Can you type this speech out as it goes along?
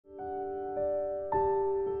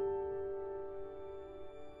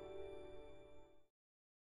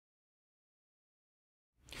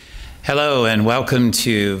Hello and welcome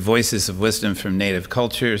to Voices of Wisdom from Native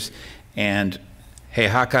Cultures and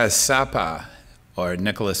Heјáka Sápa, or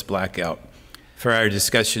Nicholas Black Elk, for our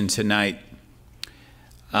discussion tonight.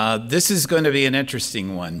 This is going to be an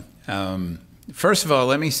interesting one. First of all,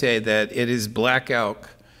 let me say that it is Black Elk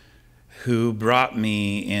who brought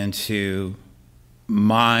me into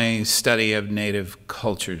my study of Native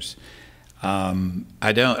cultures. I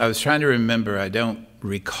was trying to remember, I don't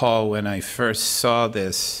recall when I first saw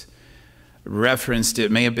this referenced. It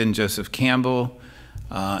may have been Joseph Campbell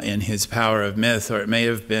in his Power of Myth, or it may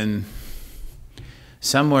have been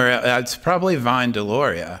somewhere. It's probably Vine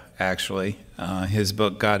Deloria, actually. His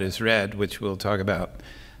book God is Red, which we'll talk about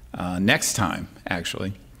next time,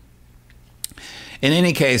 actually. In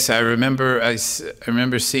any case, I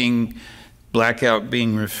remember seeing Black Elk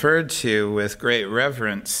being referred to with great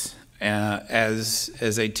reverence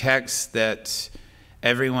as a text that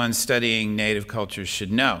everyone studying Native cultures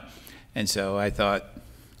should know. And so I thought,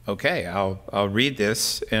 okay, I'll read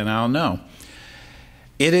this and I'll know.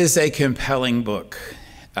 It is a compelling book,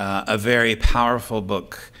 a very powerful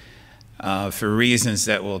book for reasons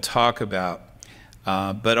that we'll talk about,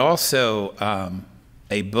 but also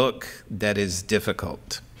a book that is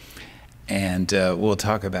difficult. And we'll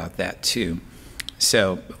talk about that too.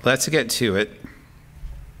 So let's get to it.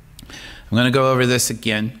 I'm going to go over this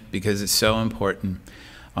again because it's so important.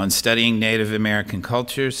 On studying Native American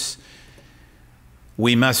cultures,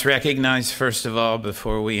 we must recognize, first of all,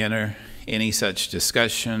 before we enter any such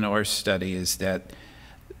discussion or study, is that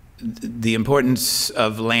the importance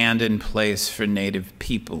of land and place for Native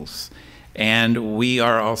peoples. And we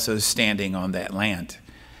are also standing on that land.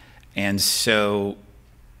 And so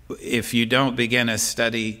if you don't begin a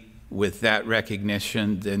study with that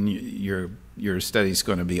recognition, then your study is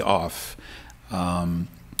going to be off,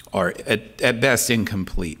 or at best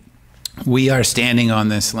incomplete. We are standing on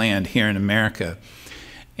this land here in America.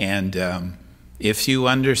 And if you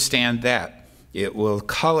understand that, it will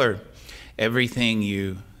color everything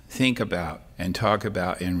you think about and talk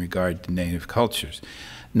about in regard to Native cultures.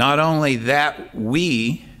 Not only that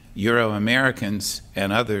we, Euro-Americans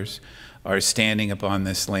and others, are standing upon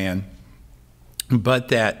this land, but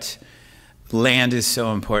that land is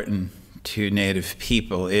so important to Native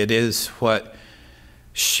people. It is what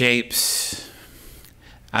shapes,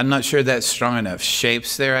 I'm not sure that's strong enough,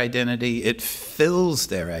 shapes their identity. It fills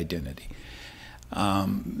their identity.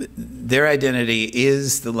 Their identity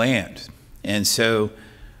is the land. And so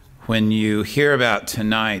when you hear about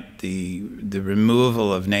tonight the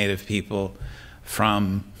removal of Native people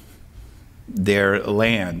from their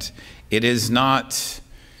land, it is not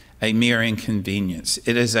a mere inconvenience.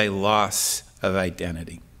 It is a loss of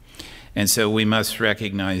identity. And so we must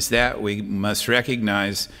recognize that. We must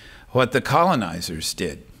recognize what the colonizers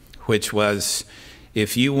did, which was,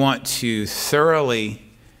 if you want to thoroughly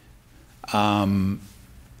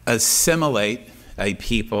assimilate a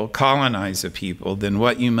people, colonize a people, then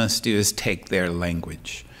what you must do is take their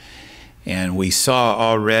language. And we saw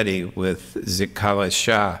already with Oglala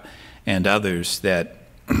Lakota and others that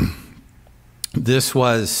this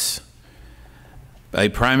was a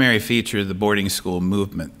primary feature of the boarding school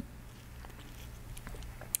movement.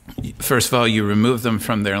 First of all, you remove them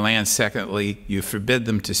from their land. Secondly, you forbid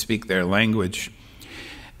them to speak their language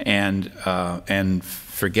and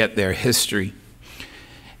forget their history.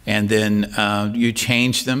 And then you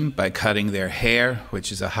change them by cutting their hair,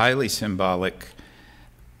 which is a highly symbolic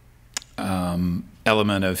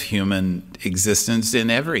element of human existence in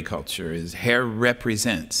every culture. Is hair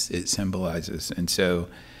represents, it symbolizes. And so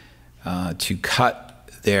to cut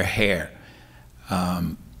their hair,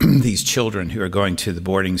 these children who are going to the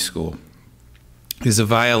boarding school, is a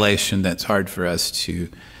violation that's hard for us to,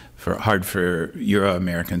 hard for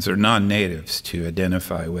Euro-Americans or non-natives to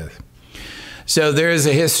identify with. So there is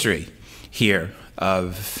a history here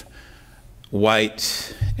of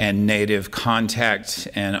white and native contact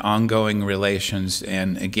and ongoing relations.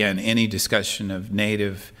 And again, any discussion of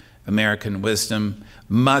Native American wisdom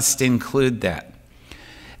must include that.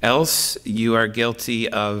 Else you are guilty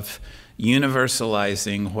of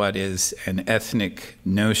universalizing what is an ethnic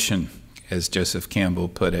notion, as Joseph Campbell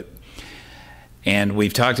put it. And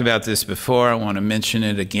we've talked about this before. I want to mention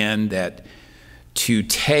it again, that to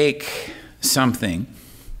take something,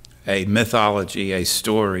 a mythology, a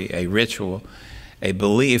story, a ritual, a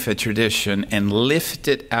belief, a tradition, and lift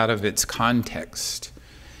it out of its context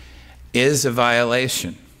is a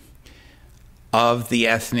violation of the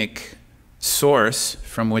ethnic source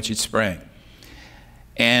from which it sprang.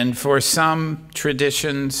 And for some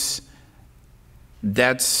traditions,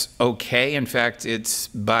 that's okay. In fact, it's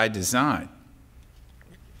by design.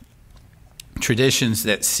 traditions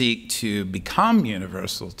that seek to become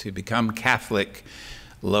universal, to become Catholic,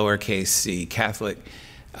 lowercase c, Catholic,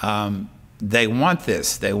 they want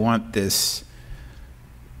this. They want this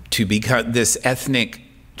to become, this ethnic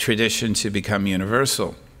tradition to become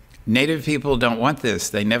universal. Native people don't want this.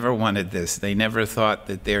 They never wanted this. They never thought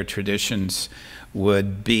that their traditions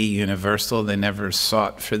would be universal. They never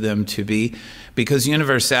sought for them to be, because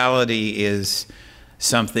universality is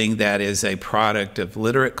something that is a product of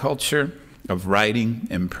literate culture, of writing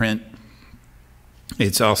and print.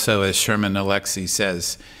 It's also, as Sherman Alexie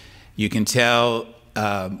says, you can tell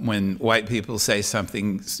when white people say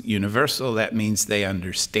something's universal, that means they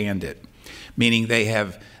understand it, meaning they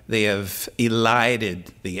have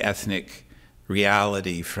elided the ethnic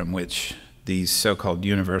reality from which these so-called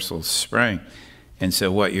universals sprang. And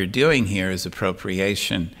so what you're doing here is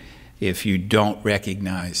appropriation if you don't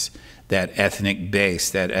recognize that ethnic base,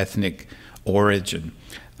 that ethnic origin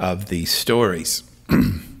of these stories.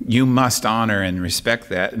 You must honor and respect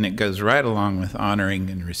that, and it goes right along with honoring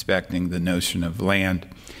and respecting the notion of land,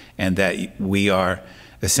 and that we are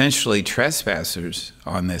essentially trespassers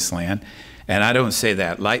on this land. And I don't say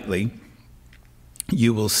that lightly.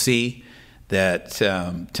 You will see that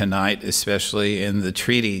tonight, especially in the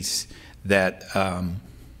treaties, that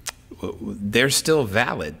they're still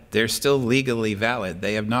valid. They're still legally valid.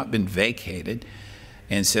 They have not been vacated.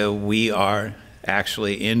 And so we are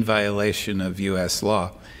actually in violation of U.S.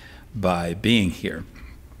 law by being here.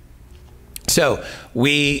 So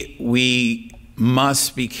we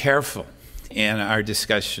must be careful in our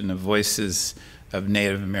discussion of voices of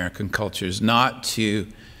Native American cultures, not to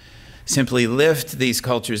simply lift these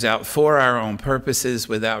cultures out for our own purposes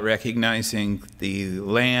without recognizing the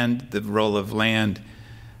land, the role of land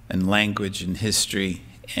and language and history.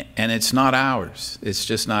 And it's not ours. It's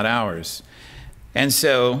just not ours. And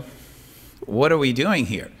so what are we doing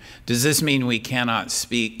here? Does this mean we cannot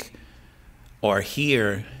speak or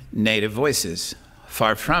hear Native voices?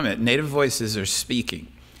 Far from it. Native voices are speaking.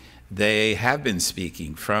 They have been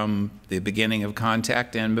speaking from the beginning of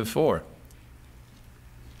contact and before.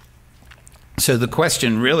 So the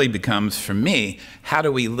question really becomes, for me, how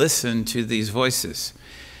do we listen to these voices?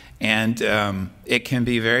 And it can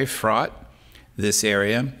be very fraught, this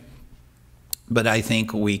area, but I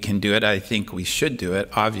think we can do it. I think we should do it,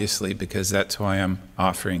 obviously, because that's why I'm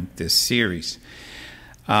offering this series.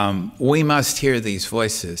 We must hear these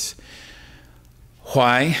voices.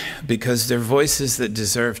 Why? Because they're voices that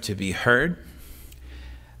deserve to be heard.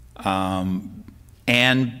 And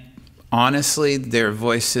honestly, they're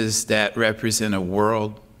voices that represent a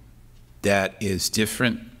world that is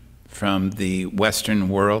different from the Western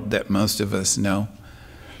world that most of us know.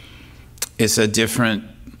 It's a different,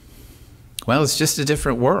 well, it's just a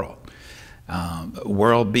different world. A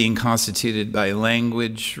world being constituted by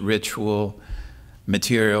language, ritual,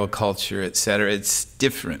 material, culture, etc. It's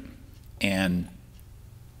different. And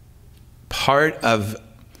part of,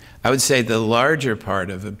 I would say the larger part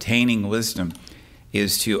of obtaining wisdom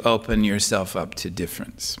is to open yourself up to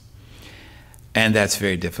difference. And that's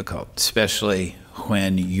very difficult, especially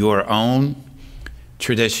when your own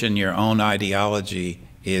tradition, your own ideology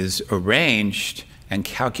is arranged and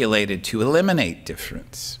calculated to eliminate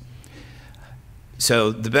difference.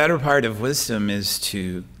 So the better part of wisdom is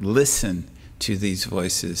to listen to these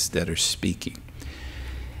voices that are speaking.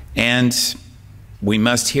 And we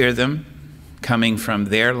must hear them coming from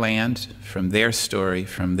their land, from their story,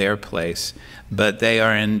 from their place, but they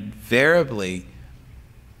are invariably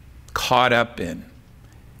caught up in,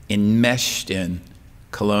 enmeshed in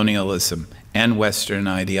colonialism and Western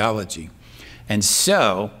ideology. And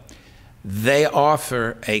so they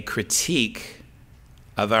offer a critique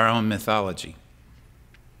of our own mythology.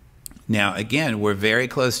 Now, again, we're very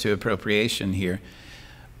close to appropriation here,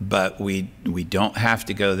 but we don't have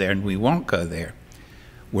to go there, and we won't go there.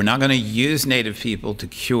 We're not going to use Native people to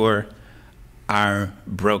cure our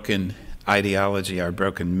broken ideology, our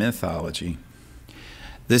broken mythology.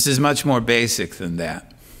 This is much more basic than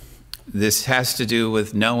that. This has to do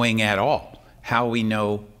with knowing at all, how we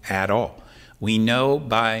know at all. We know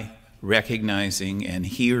by recognizing and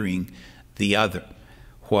hearing the other,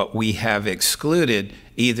 what we have excluded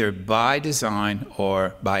either by design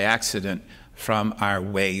or by accident from our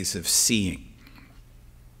ways of seeing.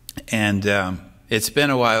 And it's been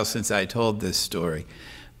a while since I told this story,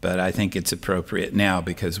 but I think it's appropriate now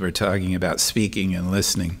because we're talking about speaking and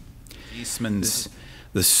listening. Eastman's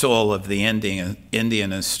The Soul of the Indian,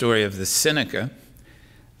 a story of the Seneca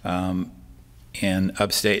in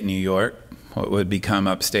upstate New York, what would become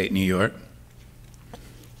upstate New York.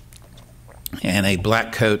 And a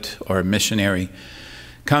black coat or a missionary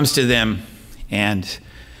comes to them and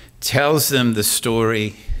tells them the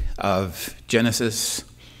story of Genesis,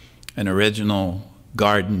 an original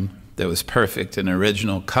garden that was perfect, an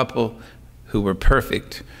original couple who were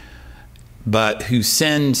perfect, but who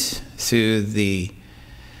sinned through the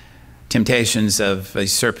temptations of a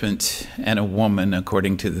serpent and a woman,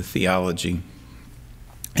 according to the theology,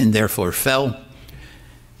 and therefore fell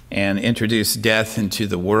and introduced death into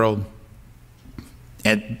the world.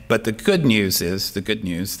 But the good news,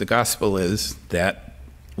 the gospel is that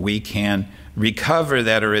we can recover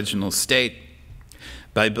that original state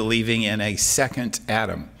by believing in a second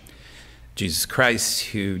Adam, Jesus Christ,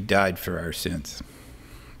 who died for our sins.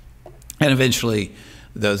 And eventually,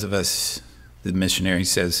 those of us, the missionary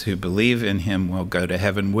says, who believe in him will go to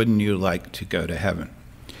heaven. Wouldn't you like to go to heaven?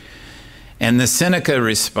 And the Seneca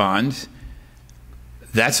respond,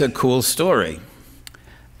 that's a cool story.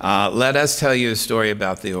 Let us tell you a story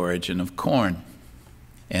about the origin of corn.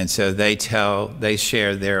 And so they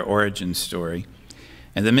share their origin story.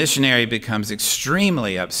 And the missionary becomes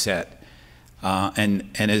extremely upset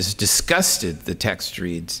and is disgusted, the text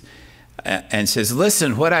reads, and says,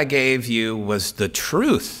 listen, what I gave you was the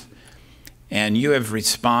truth, and you have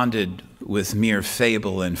responded with mere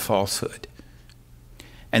fable and falsehood.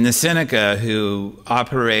 And the Seneca, who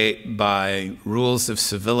operate by rules of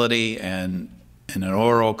civility and an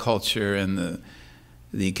oral culture and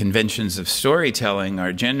the conventions of storytelling,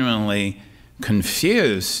 are genuinely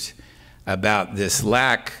confused about this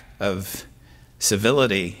lack of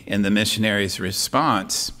civility in the missionary's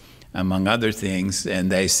response, among other things.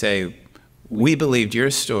 And they say, we believed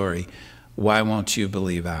your story, why won't you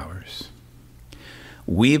believe ours?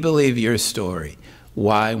 We believe your story,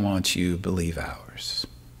 why won't you believe ours?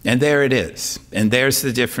 And there it is. And there's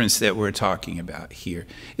the difference that we're talking about here,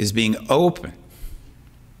 is being open,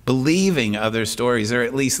 believing other stories, or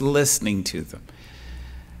at least listening to them.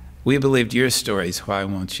 We believed your stories, why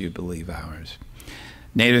won't you believe ours?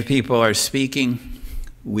 Native people are speaking.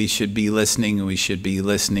 We should be listening. We should be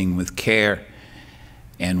listening with care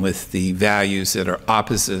and with the values that are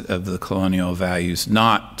opposite of the colonial values,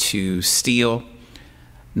 not to steal,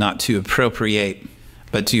 not to appropriate,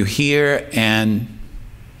 but to hear and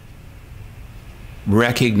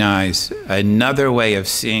recognize another way of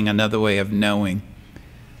seeing, another way of knowing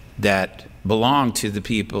that belong to the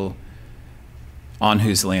people on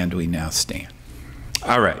whose land we now stand.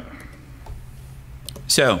 All right.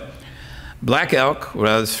 So, Black Elk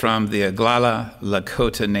was from the Oglala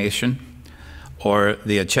Lakota Nation, or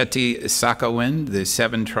the Acheti Sakowin, the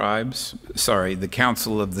seven tribes, sorry, the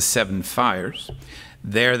Council of the Seven Fires.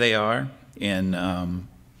 There they are in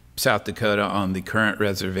South Dakota on the current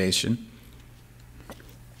reservation,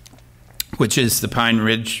 which is the Pine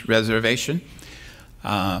Ridge Reservation.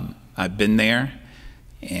 I've been there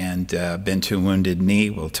and been to Wounded Knee.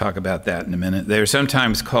 We'll talk about that in a minute. They're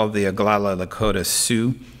sometimes called the Oglala Lakota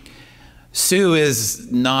Sioux. Sioux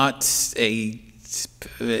is not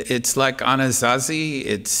it's like Anasazi.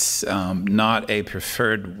 It's not a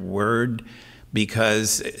preferred word,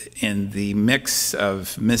 because in the mix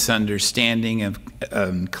of misunderstanding of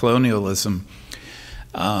colonialism,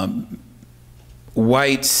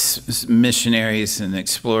 whites, missionaries, and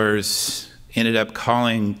explorers ended up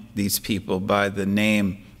calling these people by the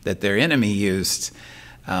name that their enemy used.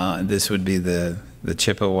 This would be the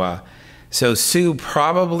Chippewa. So Sioux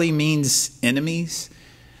probably means enemies,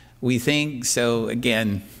 we think. So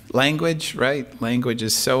again, language, right? Language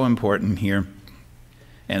is so important here.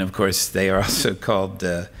 And of course, they are also called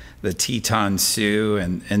the Teton Sioux.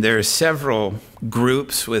 And there are several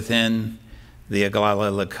groups within the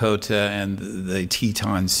Oglala Lakota and the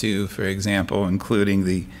Teton Sioux, for example, including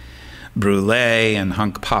the Brule and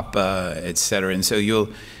Hunkpapa, etc. And so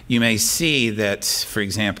you may see that, for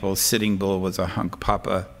example, Sitting Bull was a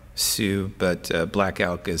Hunkpapa Sioux, but Black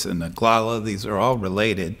Elk is an Oglala. These are all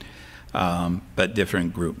related, but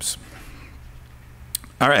different groups.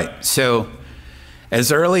 All right, so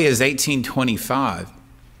as early as 1825,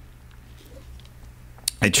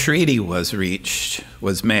 a treaty was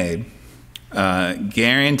made,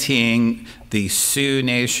 guaranteeing the Sioux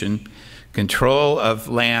Nation control of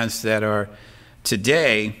lands that are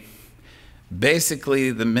today basically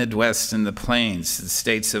the Midwest and the Plains, the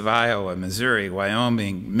states of Iowa, Missouri,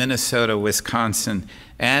 Wyoming, Minnesota, Wisconsin,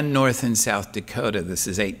 and North and South Dakota. This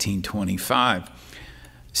is 1825.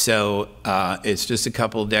 So it's just a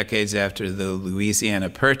couple decades after the Louisiana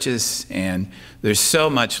Purchase, and there's so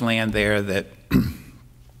much land there that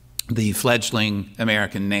the fledgling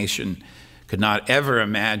American nation could not ever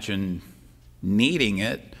imagine needing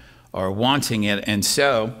it or wanting it, and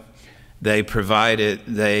so they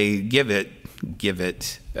give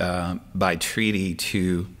it by treaty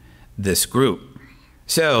to this group.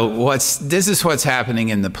 So this is what's happening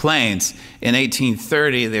in the plains. In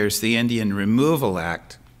 1830, there's the Indian Removal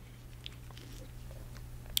Act,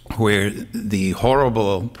 where the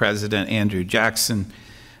horrible President Andrew Jackson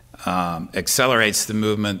accelerates the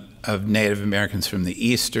movement of Native Americans from the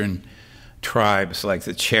eastern tribes like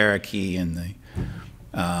the Cherokee and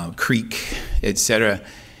the Creek, etc.,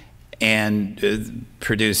 and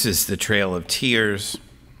produces the Trail of Tears.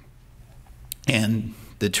 And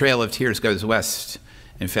the Trail of Tears goes west.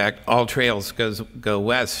 In fact, all trails go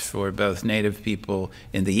west for both Native people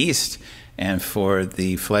in the east and for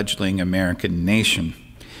the fledgling American nation.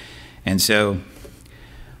 And so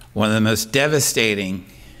one of the most devastating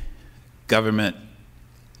government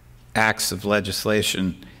acts of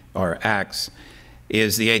legislation, or acts,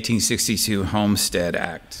 is the 1862 Homestead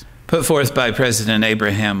Act, put forth by President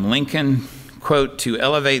Abraham Lincoln, quote, "to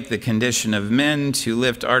elevate the condition of men, to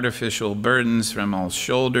lift artificial burdens from all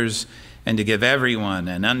shoulders, and to give everyone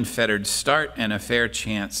an unfettered start and a fair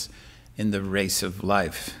chance in the race of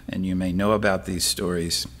life." And you may know about these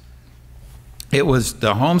stories.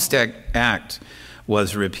 The Homestead Act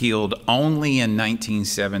was repealed only in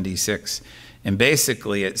 1976. And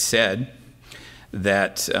basically it said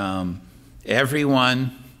that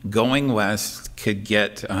everyone going west could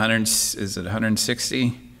get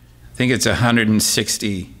 160? I think it's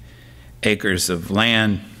 160 acres of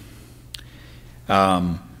land.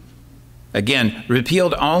 Again,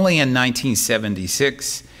 repealed only in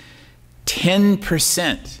 1976.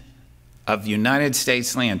 10% of United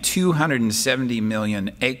States land, 270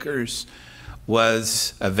 million acres,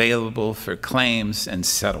 was available for claims and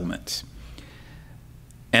settlement.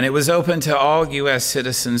 And it was open to all U.S.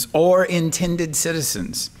 citizens or intended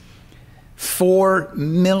citizens. 4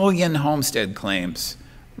 million homestead claims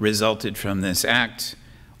resulted from this act,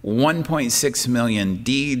 1.6 million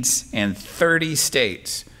deeds, and 30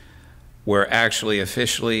 states were actually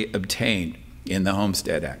officially obtained in the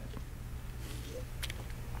Homestead Act.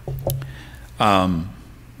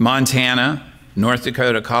 Montana, North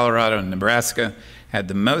Dakota, Colorado, and Nebraska had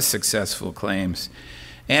the most successful claims.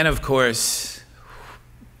 And of course,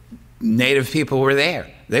 Native people were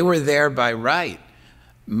there. They were there by right.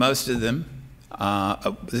 Most of them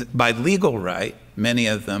by legal right, many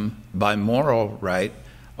of them by moral right,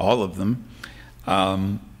 all of them.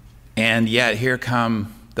 And yet here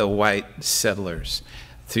come the white settlers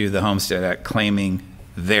through the Homestead Act claiming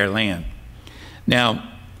their land. Now,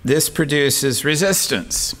 this produces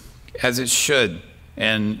resistance, as it should,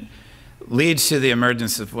 and leads to the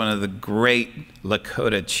emergence of one of the great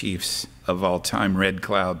Lakota chiefs of all time, Red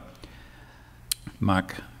Cloud,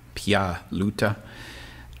 Luta,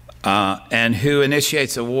 and who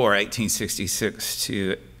initiates a war, 1866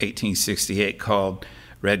 to 1868, called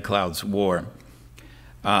Red Cloud's War.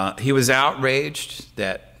 He was outraged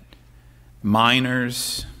that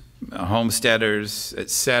miners, homesteaders,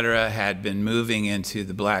 etc., had been moving into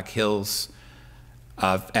the Black Hills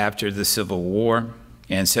after the Civil War.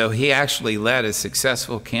 And so he actually led a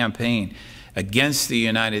successful campaign against the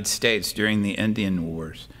United States during the Indian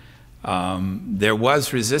Wars. There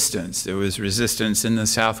was resistance. There was resistance in the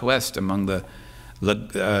Southwest among the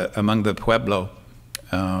Pueblo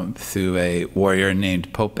through a warrior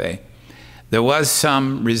named Pope. There was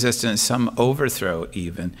some resistance, some overthrow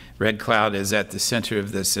even. Red Cloud is at the center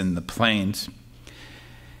of this in the plains.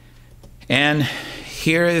 And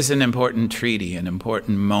here is an important treaty, an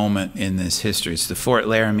important moment in this history. It's the Fort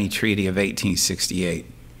Laramie Treaty of 1868.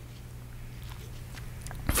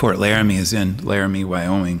 Fort Laramie is in Laramie,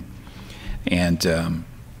 Wyoming. And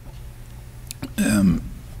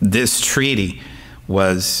this treaty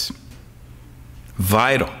was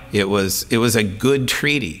vital. It was a good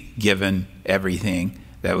treaty given everything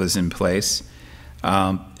that was in place.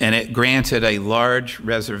 And it granted a large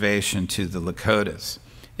reservation to the Lakotas.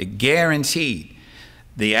 It guaranteed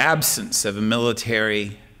the absence of a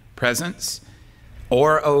military presence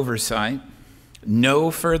or oversight, no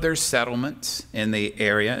further settlements in the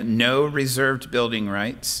area, no reserved building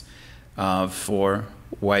rights for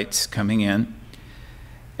whites coming in.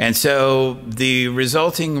 And so the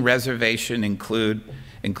resulting reservation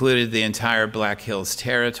included the entire Black Hills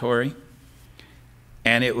Territory,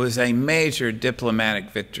 and it was a major diplomatic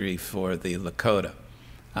victory for the Lakota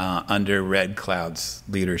under Red Cloud's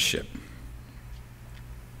leadership.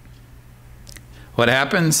 What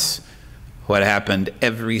happens? What happened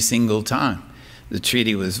every single time the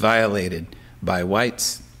treaty was violated by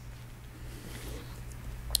whites,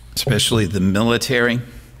 especially the military.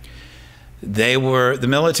 The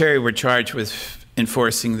military were charged with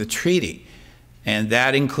enforcing the treaty, and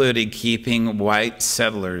that included keeping white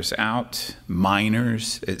settlers out,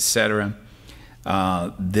 miners, etc.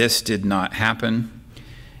 This did not happen.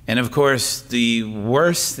 And of course, the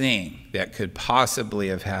worst thing that could possibly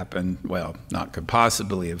have happened, well, not could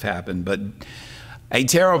possibly have happened, but a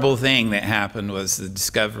terrible thing that happened was the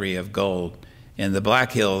discovery of gold in the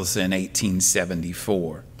Black Hills in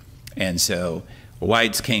 1874. And so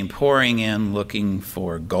whites came pouring in looking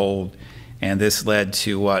for gold, and this led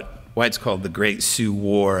to what whites called the Great Sioux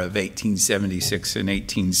War of 1876 and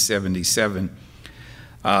 1877,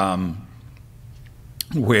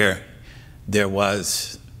 where there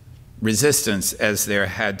was resistance, as there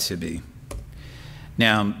had to be.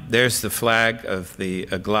 Now, there's the flag of the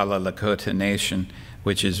Oglala Lakota Nation,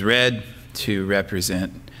 which is red to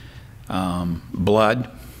represent blood,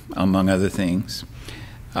 among other things.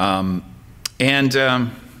 So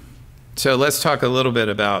let's talk a little bit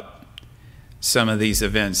about some of these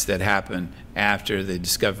events that happened after the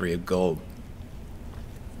discovery of gold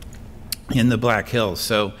in the Black Hills.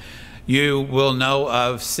 So you will know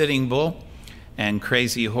of Sitting Bull and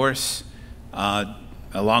Crazy Horse,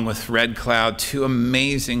 along with Red Cloud, two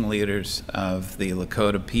amazing leaders of the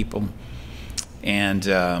Lakota people,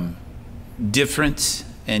 and different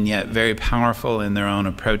and yet very powerful in their own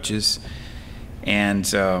approaches. And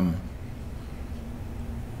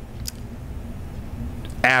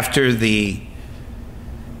after the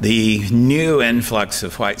new influx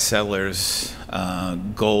of white settlers,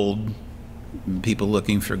 gold, people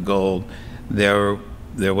looking for gold,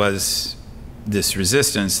 there was this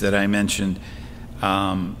resistance that I mentioned.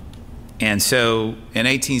 And so in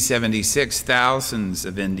 1876, thousands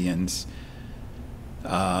of Indians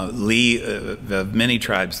of many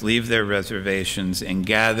tribes leave their reservations and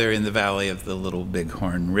gather in the valley of the Little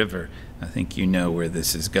Bighorn River. I think you know where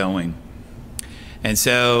this is going. And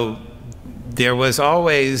so there was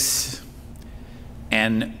always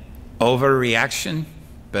an overreaction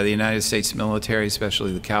by the United States military,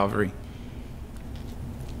 especially the cavalry,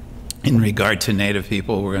 in regard to Native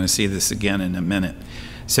people. We're going to see this again in a minute.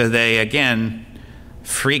 So they again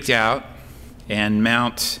freaked out and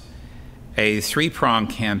mount a three-pronged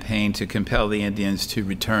campaign to compel the Indians to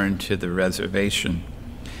return to the reservation.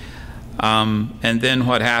 And then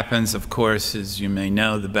what happens, of course, is, you may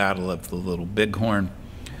know, the Battle of the Little Bighorn,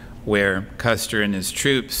 where Custer and his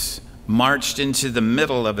troops marched into the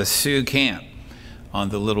middle of a Sioux camp on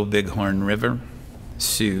the Little Bighorn River,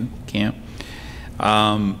 Sioux camp.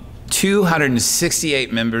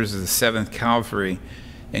 268 members of the 7th Cavalry,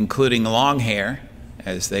 including Longhair,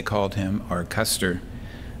 as they called him, or Custer,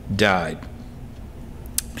 died.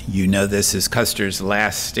 You know this is Custer's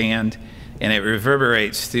last stand, and it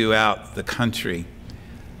reverberates throughout the country,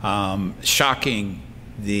 shocking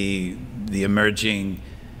the emerging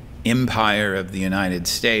empire of the United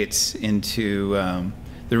States into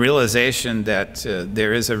the realization that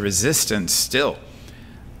there is a resistance still,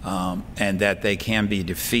 and that they can be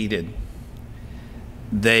defeated.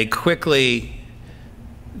 The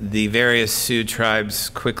various Sioux tribes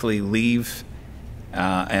quickly leave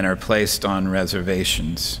and are placed on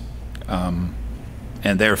reservations. And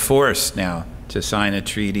they're forced now to sign a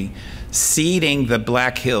treaty ceding the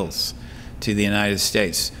Black Hills to the United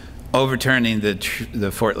States, overturning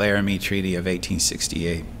the Fort Laramie Treaty of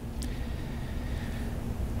 1868.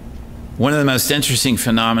 One of the most interesting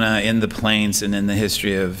phenomena in the Plains and in the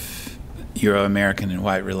history of Euro-American and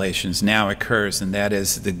white relations now occurs, and that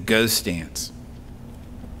is the ghost dance.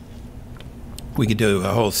 We could do a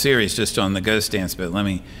whole series just on the ghost dance, but let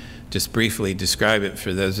me just briefly describe it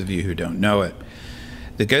for those of you who don't know it.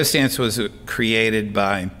 The ghost dance was created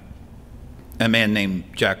by a man named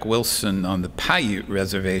Jack Wilson on the Paiute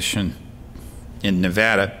Reservation in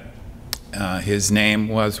Nevada. His name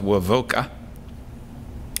was Wovoka,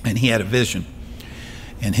 and he had a vision.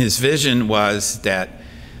 And his vision was that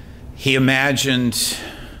he imagined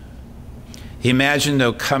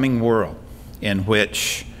a coming world in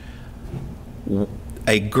which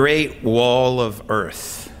a great wall of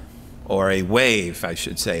earth, or a wave, I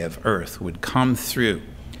should say, of earth would come through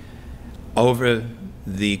over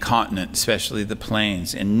the continent, especially the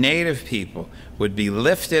plains, and Native people would be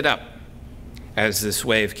lifted up as this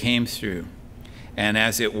wave came through, and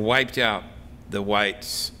as it wiped out the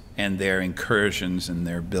whites and their incursions and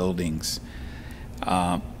their buildings.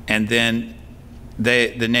 And then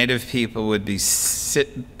the Native people would be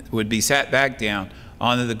sat back down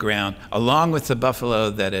onto the ground, along with the buffalo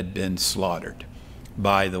that had been slaughtered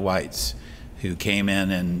by the whites, who came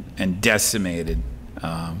in and decimated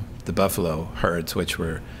the buffalo herds, which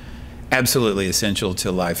were absolutely essential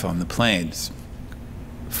to life on the plains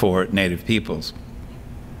for Native peoples.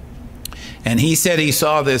 And he said he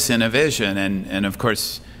saw this in a vision, and of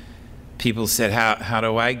course people said, how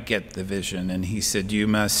do I get the vision? And he said, you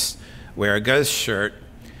must wear a ghost shirt,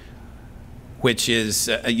 which is,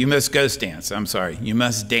 you must ghost dance, I'm sorry, you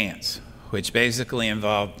must dance, which basically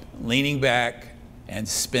involved leaning back and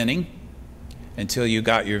spinning until you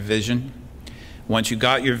got your vision. Once you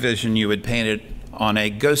got your vision, you would paint it on a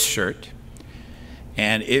ghost shirt.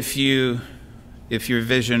 And if your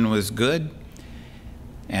vision was good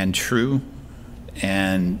and true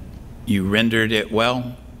and you rendered it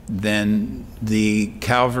well, then the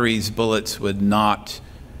cavalry's bullets would not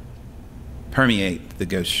permeate the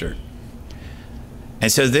ghost shirt.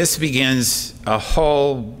 And so this begins a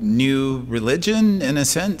whole new religion, in a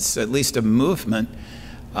sense, at least a movement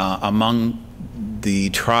among the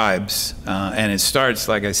tribes. And it starts,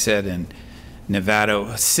 like I said, in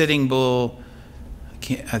Nevada. Sitting Bull,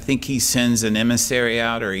 I think he sends an emissary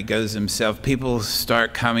out, or he goes himself. People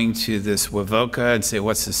start coming to this Wovoka and say,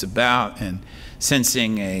 what's this about? And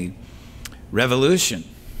sensing a revolution,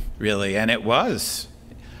 really. And it was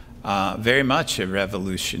very much a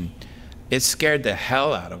revolution. It scared the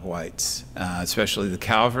hell out of whites, especially the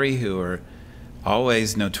cavalry, who are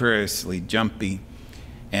always notoriously jumpy.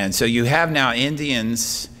 And so you have now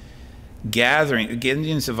Indians gathering,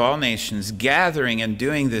 Indians of all nations, gathering and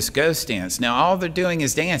doing this ghost dance. Now all they're doing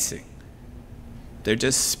is dancing. They're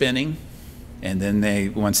just spinning, and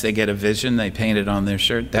then once they get a vision, they paint it on their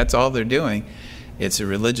shirt. That's all they're doing. It's a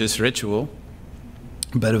religious ritual.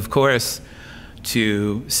 But of course,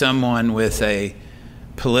 to someone with a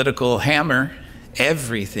political hammer,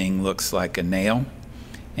 everything looks like a nail.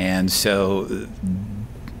 And so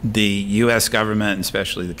the U.S. government, and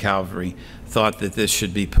especially the cavalry, thought that this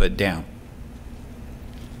should be put down.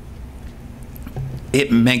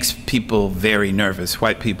 It makes people very nervous,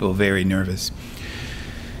 white people very nervous.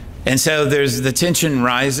 And so the tension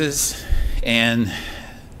rises, and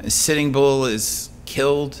Sitting Bull is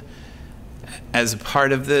killed as a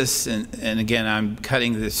part of this. And again, I'm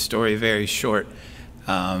cutting this story very short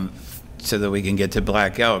so that we can get to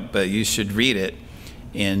Black Elk, but you should read it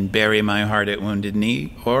in Bury My Heart at Wounded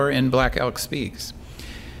Knee or in Black Elk Speaks.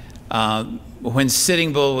 When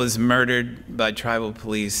Sitting Bull was murdered by tribal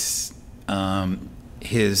police,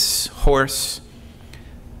 his horse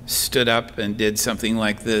stood up and did something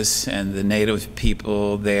like this, and the native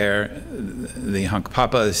people there, the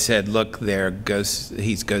Hunkpapa, said, look,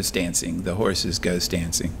 he's ghost dancing. The horse is ghost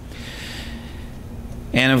dancing.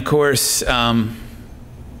 And of course,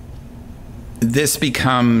 this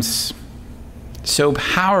becomes so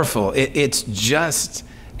powerful. It's just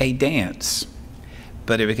a dance,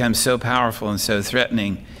 but it becomes so powerful and so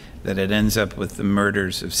threatening that it ends up with the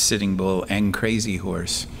murders of Sitting Bull and Crazy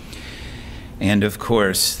Horse. And of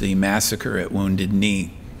course, the massacre at Wounded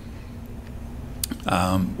Knee,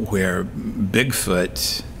 where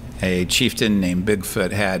Bigfoot, a chieftain named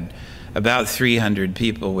Bigfoot, had about 300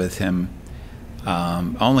 people with him,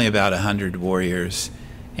 only about 100 warriors.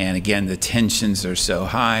 And again, the tensions are so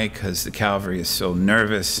high because the cavalry is so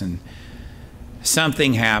nervous, and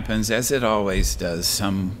something happens, as it always does,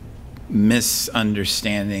 some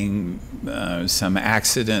misunderstanding, some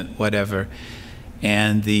accident, whatever.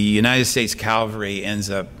 And the United States Cavalry ends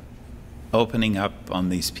up opening up on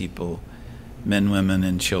these people, men, women,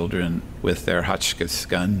 and children, with their Hotchkiss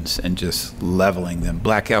guns and just leveling them.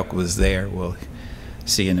 Black Elk was there. We'll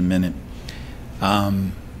see in a minute.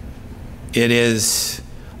 It is,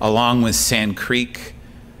 along with Sand Creek,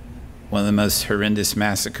 one of the most horrendous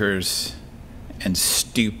massacres and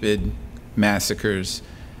stupid massacres,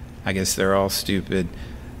 I guess they're all stupid,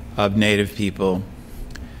 of Native people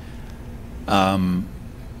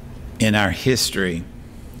in our history.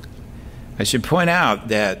 I should point out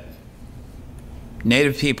that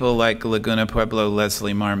Native people like Laguna Pueblo,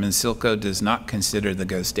 Leslie Marmon Silko does not consider the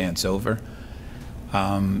ghost dance over.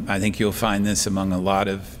 I think you'll find this among a lot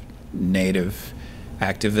of Native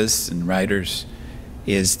activists and writers,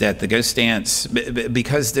 is that the ghost dance,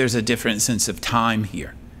 because there's a different sense of time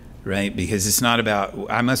here, right? Because it's not about,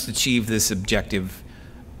 I must achieve this objective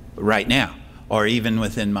right now, or even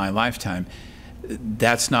within my lifetime.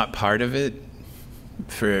 That's not part of it.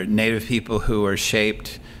 For Native people who are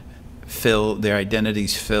shaped, their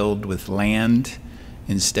identities filled with land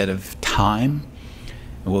instead of time,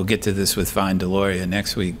 and we'll get to this with Vine Deloria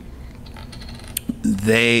next week,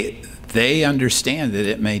 they understand that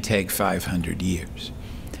it may take 500 years.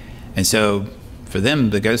 And so for them,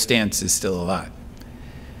 the ghost dance is still alive.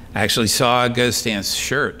 I actually saw a ghost dance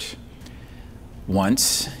shirt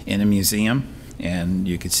once in a museum, and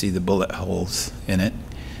you could see the bullet holes in it.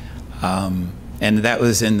 And that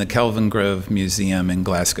was in the Kelvin Grove Museum in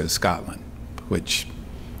Glasgow, Scotland, which,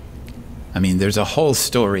 I mean, there's a whole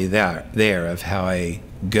story there of how a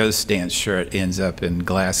ghost dance shirt ends up in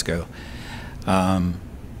Glasgow.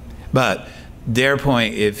 But their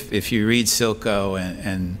point, if you read Silko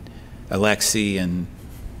and Alexei and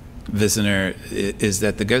Visitor, is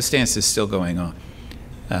that the ghost dance is still going on.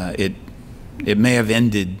 It may have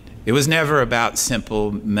ended. It was never about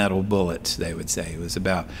simple metal bullets, they would say. It was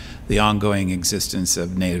about the ongoing existence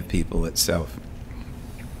of Native people itself.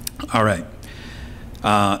 All right.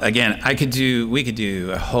 Again, we could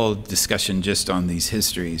do a whole discussion just on these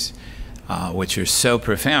histories, which are so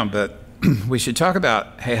profound, but we should talk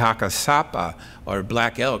about Heļáka Sápa, or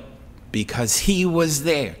Black Elk, because he was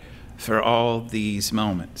there for all these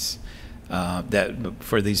moments.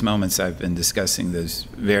 For these moments I've been discussing, those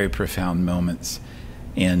very profound moments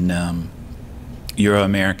in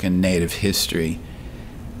Euro-American Native history,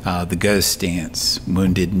 the ghost dance,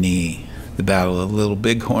 Wounded Knee, the Battle of Little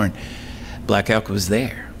Bighorn. Black Elk was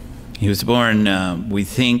there. He was born, we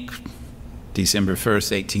think, December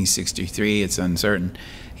 1st, 1863. It's uncertain.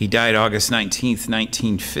 He died August 19th,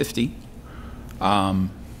 1950,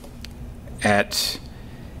 at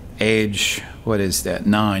age, what is that,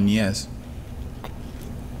 9, yes.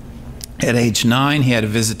 At age 9, he had a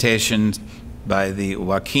visitation by the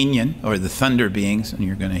Wakinyan, or the Thunder Beings, and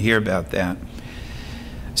you're going to hear about that.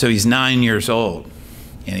 So he's 9 years old,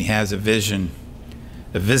 and he has a vision,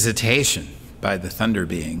 a visitation by the Thunder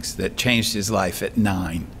Beings that changed his life at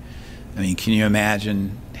 9. I mean, can you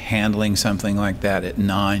imagine handling something like that at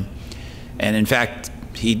 9? And in fact,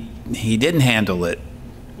 he didn't handle it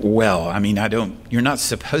well. I mean, you're not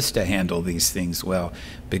supposed to handle these things well,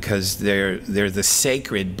 because they're the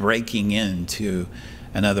sacred breaking into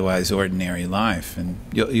an otherwise ordinary life. And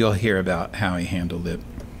you'll hear about how he handled it.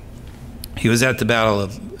 He was at the Battle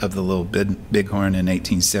of the Little Bighorn in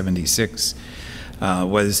 1876.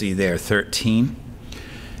 Was he there? 13.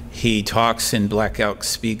 He talks in Elk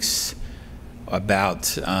Speaks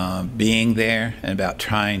about being there and about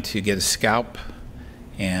trying to get a scalp,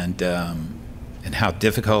 and how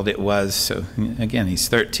difficult it was. So again, he's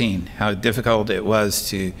 13. How difficult it was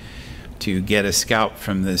to get a scalp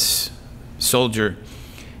from this soldier,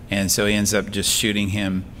 and so he ends up just shooting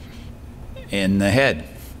him in the head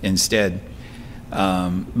instead.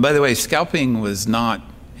 By the way, scalping was not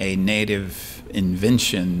a native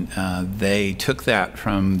invention. They took that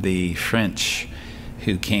from the French,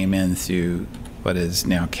 who came in through what is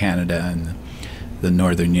now Canada and the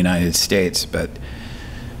northern United States, but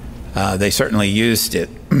they certainly used it.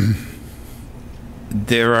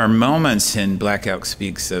 There are moments in Elk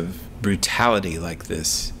Speaks of brutality like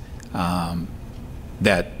this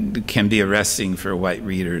that can be arresting for white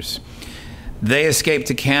readers. They escaped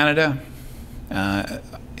to Canada,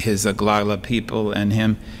 his Oglala people and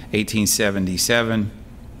him, 1877.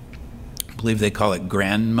 I believe they call it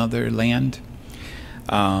grandmother land.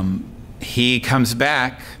 He comes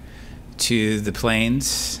back to the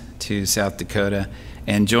plains, to South Dakota,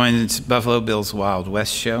 and joins Buffalo Bill's Wild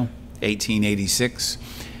West show, 1886.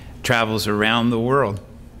 Travels around the world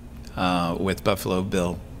with Buffalo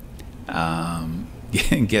Bill.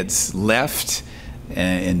 Gets left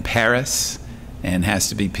in Paris and has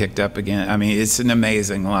to be picked up again. I mean, it's an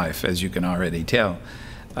amazing life, as you can already tell.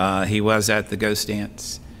 He was at the ghost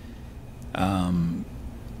dance.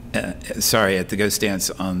 At the ghost dance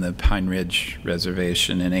on the Pine Ridge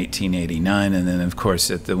Reservation in 1889, and then, of course,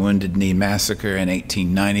 at the Wounded Knee Massacre in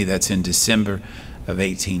 1890. That's in December of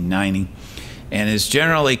 1890, and is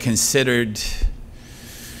generally considered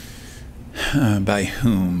by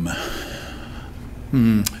whom?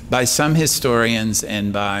 By some historians,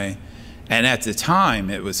 and at the time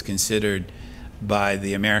it was considered by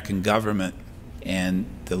the American government and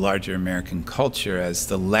the larger American culture as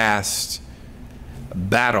the last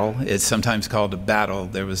battle. It's sometimes called a battle.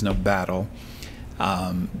 There was no battle.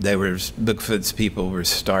 Bigfoot's people were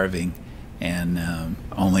starving, and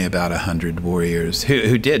only about 100 warriors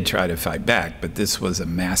who did try to fight back, but this was a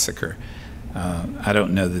massacre. I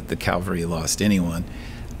don't know that the cavalry lost anyone,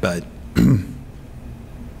 but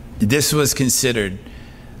this was considered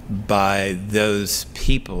by those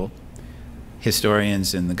people,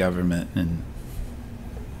 historians in the government and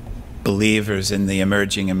believers in the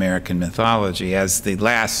emerging American mythology, as the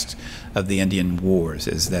last of the Indian Wars,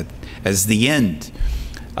 as the end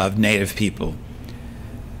of Native people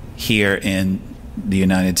here in the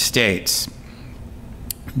United States.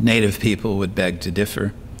 Native people would beg to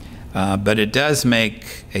differ, but it does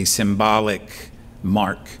make a symbolic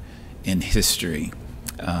mark in history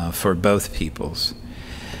for both peoples.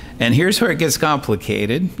 And here's where it gets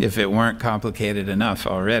complicated, if it weren't complicated enough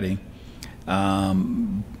already.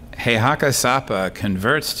 Heļáka Sápa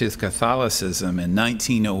converts to Catholicism in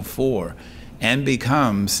 1904 and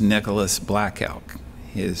becomes Nicholas Black Elk.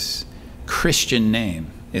 His Christian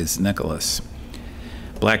name is Nicholas.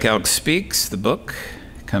 Black Elk Speaks, the book,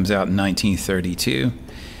 comes out in 1932.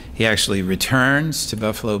 He actually returns to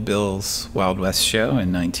Buffalo Bill's Wild West show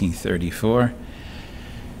in 1934.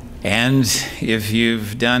 And if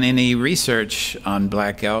you've done any research on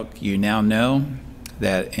Black Elk, you now know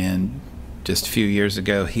that just a few years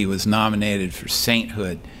ago, he was nominated for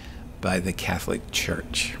sainthood by the Catholic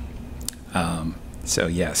Church. So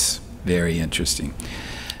yes, very interesting.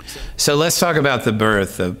 So let's talk about the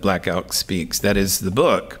birth of Black Elk Speaks. That is the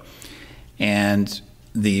book. And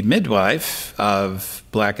the midwife of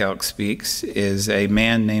Black Elk Speaks is a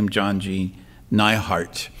man named John G.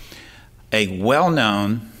 Neihart, a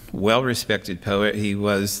well-known, well-respected poet. He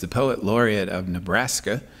was the poet laureate of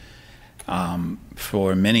Nebraska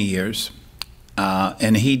for many years.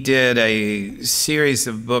 And he did a series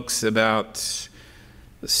of books of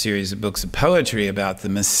poetry about the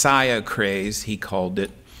Messiah craze, he called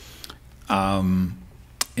it,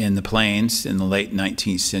 in the plains in the late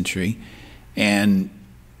 19th century, and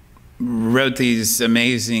wrote these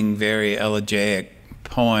amazing, very elegiac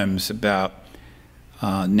poems about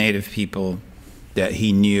Native people that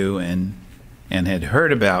he knew and had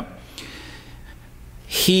heard about.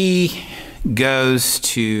 He goes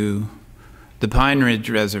to the Pine Ridge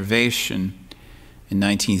Reservation in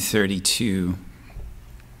 1932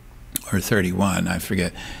 or 31, I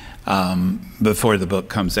forget, before the book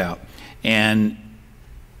comes out, and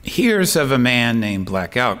hears of a man named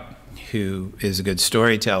Black Elk who is a good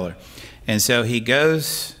storyteller. And so he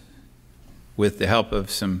goes, with the help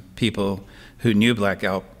of some people who knew Black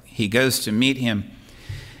Elk, he goes to meet him,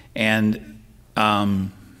 and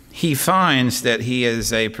he finds that he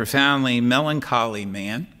is a profoundly melancholy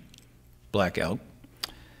man, Black Elk,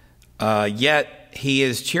 yet he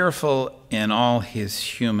is cheerful in all his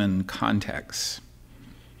human contexts.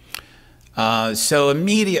 So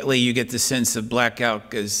immediately you get the sense of Black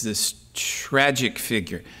Elk as this tragic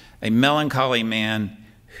figure, a melancholy man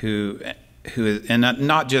who and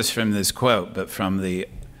not just from this quote, but from the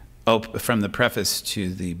preface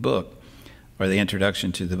to the book, or the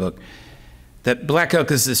introduction to the book, that Black Elk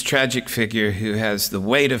is this tragic figure who has the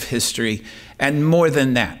weight of history, and more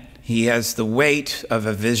than that, he has the weight of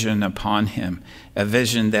a vision upon him, a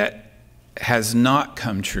vision that has not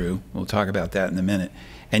come true. We'll talk about that in a minute,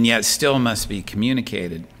 and yet still must be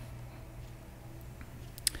communicated.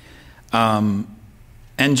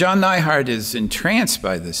 And John Neihart is entranced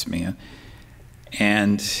by this man,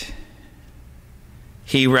 and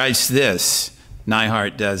he writes this,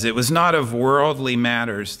 Neihart does: "It was not of worldly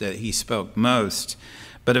matters that he spoke most,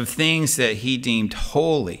 but of things that he deemed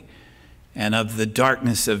holy, and of the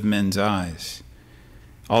darkness of men's eyes.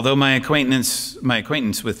 Although my acquaintance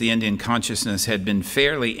with the Indian consciousness had been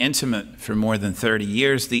fairly intimate for more than 30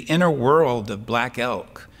 years, the inner world of Black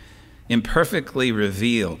Elk, imperfectly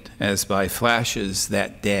revealed as by flashes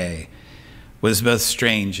that day, was both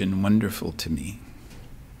strange and wonderful to me."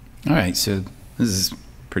 All right, so this is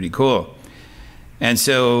pretty cool. And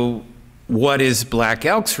so what is Black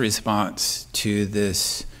Elk's response to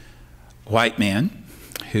this white man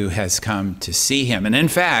who has come to see him? And in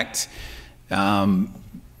fact,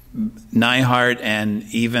 Neihart and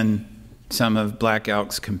even some of Black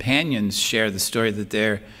Elk's companions share the story that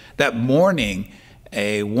that morning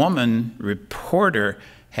a woman reporter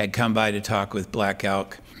had come by to talk with Black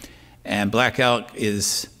Elk, and Black Elk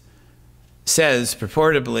says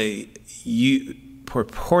purportedly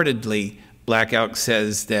Black Elk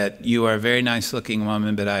says that "you are a very nice looking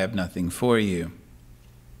woman, but I have nothing for you."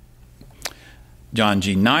 John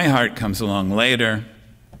G. Neihart comes along later,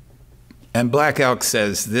 and Black Elk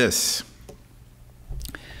says this: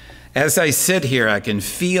 "As I sit here, I can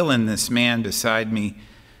feel in this man beside me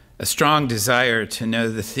a strong desire to know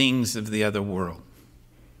the things of the other world.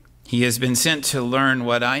 He has been sent to learn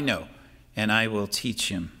what I know, and I will teach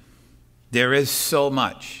him. There is so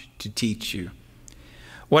much to teach you.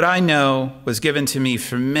 What I know was given to me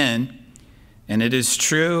from men, and it is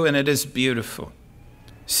true and it is beautiful.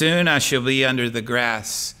 Soon I shall be under the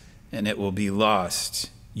grass, and it will be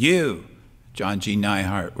lost. You, John G.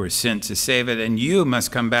 Neihart, were sent to save it, and you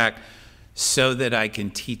must come back so that I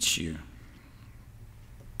can teach you."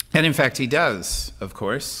 And in fact, he does, of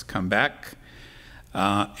course, come back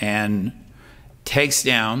and takes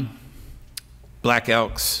down Black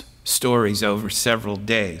Elk's stories over several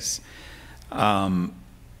days.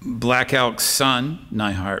 Black Elk's son,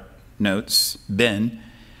 Neihart notes, Ben,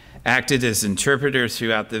 acted as interpreter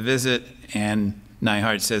throughout the visit, and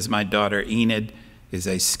Neihart says, "My daughter Enid is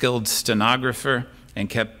a skilled stenographer and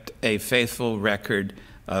kept a faithful record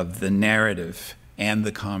of the narrative and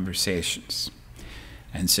the conversations."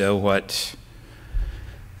 And so what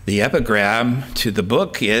the epigram to the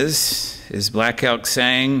book is is Black Elk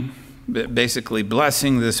saying, basically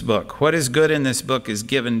blessing this book. What is good in this book is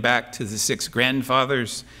given back to the 6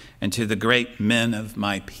 grandfathers and to the great men of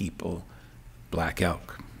my people, Black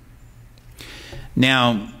Elk.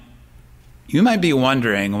 Now, you might be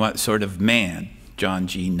wondering what sort of man John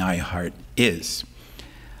G. Neihart is.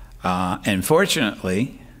 And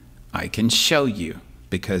fortunately, I can show you,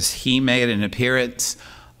 because he made an appearance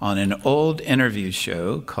on an old interview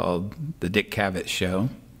show called The Dick Cavett Show,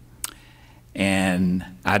 and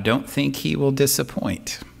I don't think he will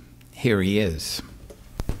disappoint. Here he is.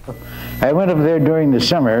 I went up there during the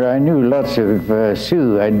summer. I knew lots of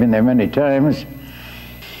Sioux. I'd been there many times.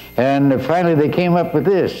 And finally they came up with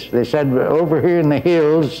this. They said, over here in the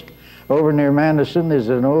hills, over near Madison, there's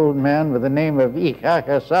an old man with the name of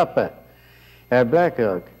Heļáka Sápa, Black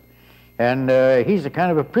Elk. And he's a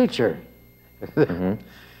kind of a preacher. Mm-hmm.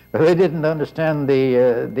 But they didn't understand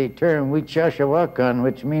the term Heļáka,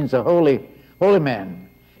 which means a holy man.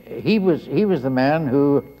 He was the man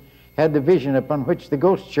who had the vision upon which the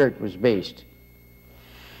ghost church was based.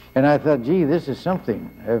 And I thought, gee, this is something.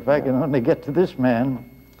 If I can only get to this man.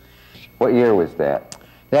 What year was that?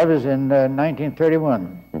 That was in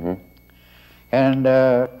 1931. Mm-hmm. And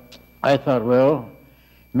I thought, well,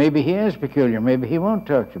 maybe he is peculiar. Maybe he won't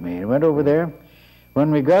talk to me. I went over there.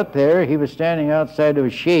 When we got there, he was standing outside of a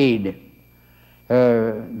shade.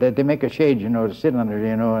 That they make a shade, you know, to sit under,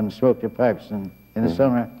 you know, and smoke their pipes in the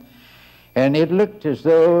summer. And it looked as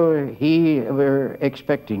though he were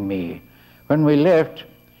expecting me. When we left,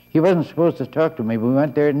 he wasn't supposed to talk to me. We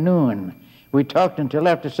went there at noon. We talked until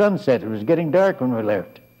after sunset. It was getting dark when we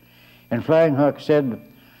left. And Flying Hawk said,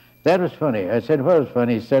 that was funny. I said, what was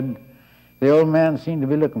funny? He said, the old man seemed to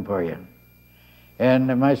be looking for you.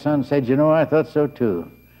 And my son said, you know, I thought so too.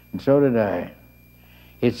 And so did I.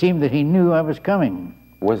 It seemed that he knew I was coming.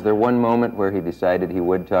 Was there one moment where he decided he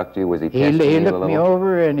would talk to you? Was he testing you a little? He looked me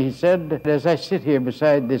over and he said, as I sit here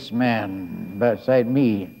beside this man, beside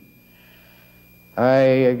me,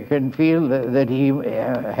 I can feel that he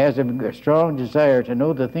has a strong desire to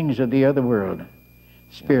know the things of the other world,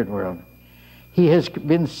 spirit world. He has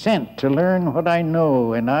been sent to learn what I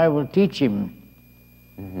know, and I will teach him.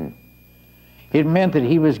 Mm-hmm. It meant that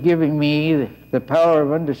he was giving me the power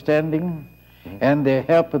of understanding and the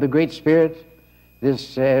help of the Great Spirit,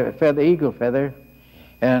 this eagle feather,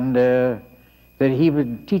 and that he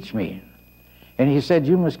would teach me. And he said,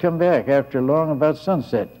 you must come back after long about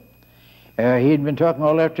sunset. He had been talking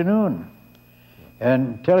all afternoon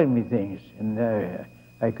and telling me things, and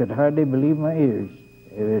I could hardly believe my ears.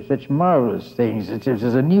 It was such marvelous things. It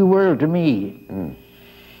was a new world to me. Mm.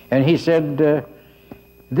 And he said,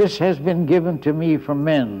 this has been given to me from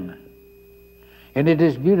men, and it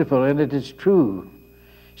is beautiful and it is true.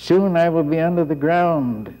 Soon I will be under the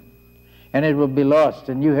ground, and it will be lost,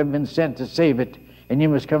 and you have been sent to save it, and you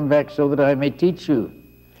must come back so that I may teach you.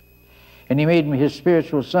 And he made me his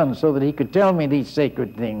spiritual son so that he could tell me these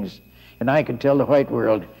sacred things, and I could tell the white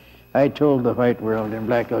world. I told the white world in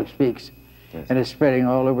Black Elk Speaks, yes. And it's spreading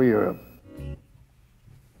all over Europe.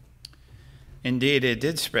 Indeed, it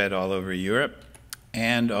did spread all over Europe,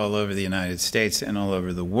 and all over the United States, and all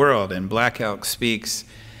over the world. And Black Elk Speaks,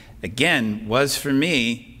 again, was for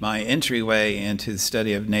me my entryway into the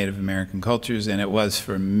study of Native American cultures, and it was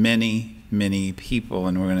for many, many people,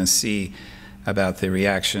 and we're going to see about the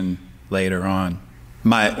reaction later on.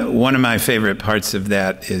 One of my favorite parts of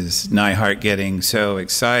that is Neihart getting so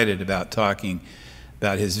excited about talking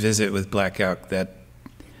about his visit with Black Elk that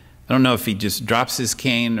I don't know if he just drops his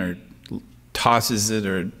cane or tosses it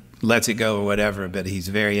or lets it go or whatever, but he's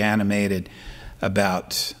very animated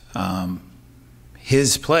about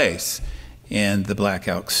his place in the Black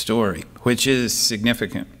Elk story, which is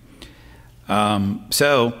significant.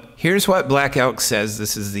 So here's what Black Elk says.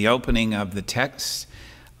 This is the opening of the text.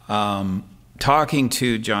 Talking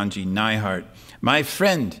to John G. Neihart. My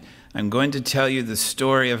friend, I'm going to tell you the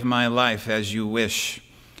story of my life as you wish.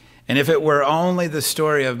 And if it were only the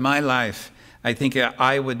story of my life, I think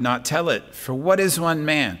I would not tell it. For what is one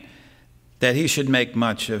man that he should make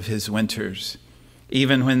much of his winters,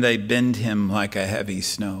 even when they bend him like a heavy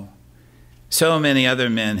snow? So many other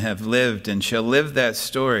men have lived and shall live that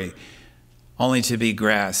story, only to be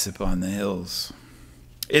grass upon the hills.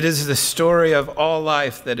 It is the story of all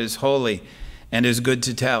life that is holy and is good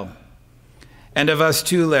to tell, and of us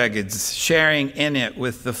two-leggeds sharing in it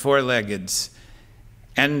with the four-leggeds,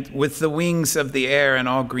 and with the wings of the air and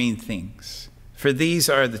all green things. For these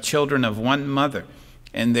are the children of one mother,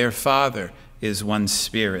 and their father is one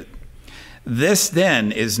spirit. This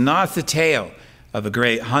then is not the tale of a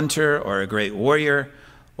great hunter or a great warrior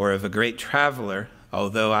or of a great traveler,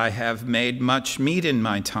 although I have made much meat in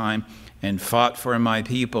my time and fought for my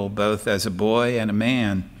people, both as a boy and a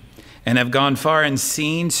man, and have gone far and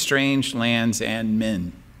seen strange lands and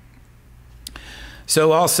men.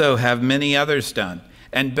 So also have many others done,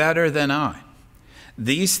 and better than I.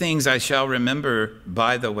 These things I shall remember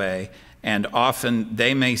by the way, and often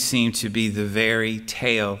they may seem to be the very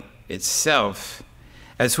tale itself,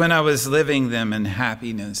 as when I was living them in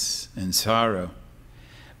happiness and sorrow.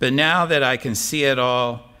 But now that I can see it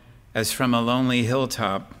all as from a lonely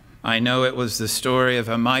hilltop, I know it was the story of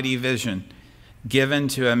a mighty vision given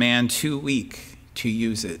to a man too weak to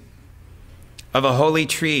use it, of a holy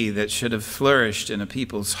tree that should have flourished in a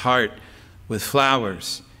people's heart with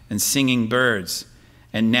flowers and singing birds,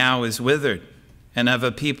 and now is withered, and of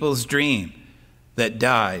a people's dream that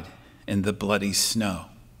died in the bloody snow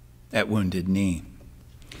at Wounded Knee.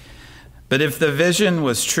 But if the vision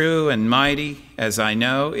was true and mighty, as I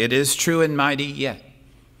know, it is true and mighty yet.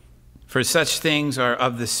 For such things are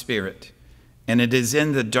of the Spirit, and it is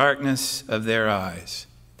in the darkness of their eyes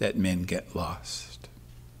that men get lost.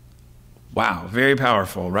 Wow, very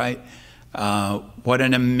powerful, right? What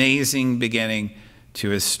an amazing beginning to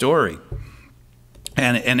his story.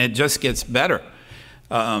 And it just gets better.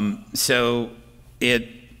 So it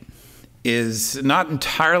is not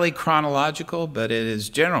entirely chronological, but it is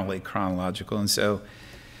generally chronological. And so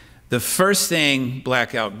the first thing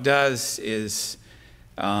Black Elk does is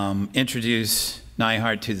introduce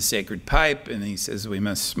Neihardt to the sacred pipe, and he says we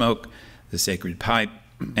must smoke the sacred pipe.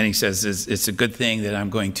 And he says it's a good thing that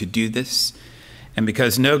I'm going to do this. And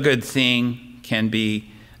because no good thing can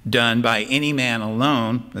be done by any man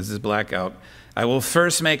alone, this is Black Elk, I will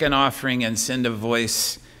first make an offering and send a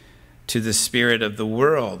voice to the spirit of the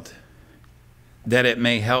world, that it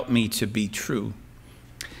may help me to be true.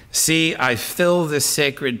 See, I fill this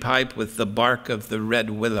sacred pipe with the bark of the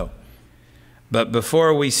red willow. But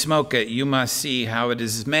before we smoke it, you must see how it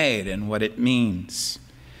is made and what it means.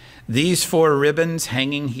 These 4 ribbons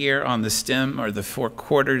hanging here on the stem are the 4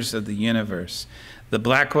 quarters of the universe. The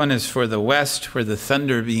black one is for the west, where the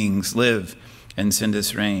thunder beings live and send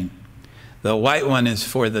us rain. The white one is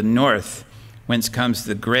for the north, whence comes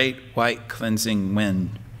the great white cleansing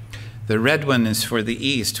wind. The red one is for the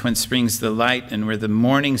east, whence springs the light and where the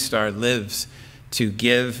morning star lives to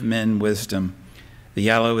give men wisdom. The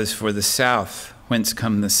yellow is for the south, whence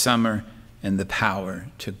come the summer and the power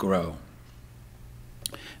to grow.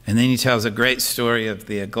 And then he tells a great story of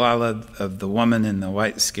the Oglala, of the woman in the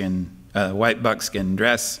white buckskin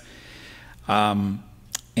dress. Black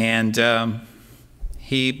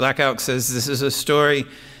Elk says this is a story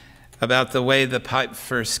about the way the pipe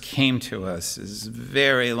first came to us. It's a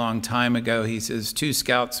very long time ago. He says 2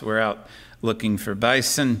 scouts were out looking for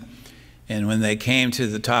bison, and when they came to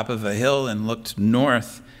the top of a hill and looked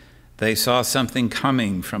north, they saw something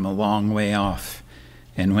coming from a long way off.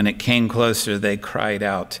 And when it came closer, they cried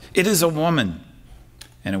out, "It is a woman!"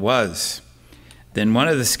 And it was. Then one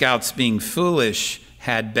of the scouts, being foolish,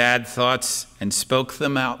 had bad thoughts and spoke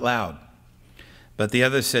them out loud. But the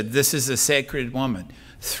other said, "This is a sacred woman.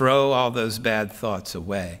 Throw all those bad thoughts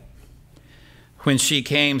away." When she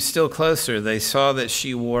came still closer, they saw that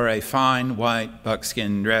she wore a fine white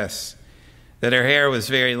buckskin dress, that her hair was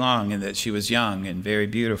very long, and that she was young and very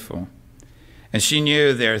beautiful. And she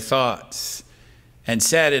knew their thoughts and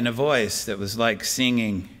said in a voice that was like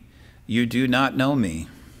singing, "You do not know me,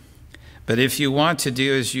 but if you want to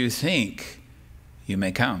do as you think, you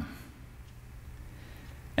may come."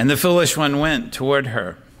 And the foolish one went toward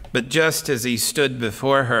her, but just as he stood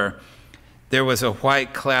before her, there was a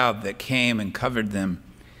white cloud that came and covered them.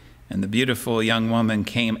 And the beautiful young woman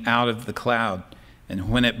came out of the cloud, and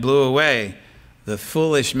when it blew away, the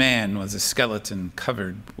foolish man was a skeleton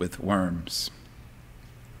covered with worms.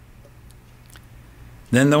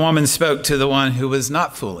 Then the woman spoke to the one who was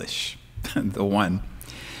not foolish, the one,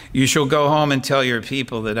 "You shall go home and tell your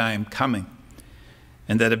people that I am coming,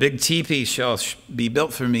 and that a big teepee shall be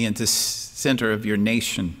built for me in the center of your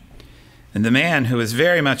nation." And the man, who was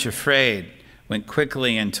very much afraid, went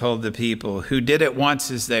quickly and told the people, who did at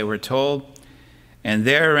once as they were told. And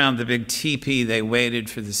there around the big teepee they waited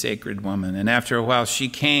for the sacred woman. And after a while she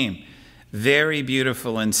came, very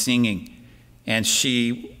beautiful and singing. And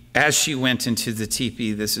as she went into the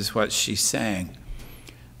teepee, this is what she sang.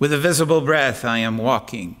 "With a visible breath I am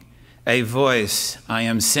walking, a voice I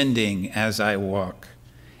am sending as I walk.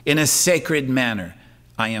 In a sacred manner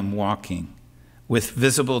I am walking. With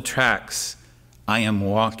visible tracks I am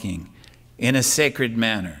walking. In a sacred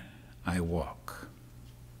manner I walk."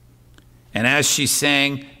 And as she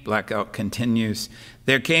sang, Black Elk continues,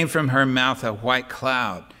 "There came from her mouth a white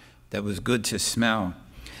cloud that was good to smell.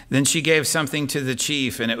 Then she gave something to the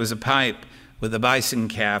chief, and it was a pipe with a bison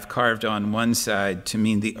calf carved on one side to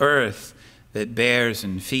mean the earth that bears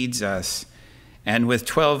and feeds us, and with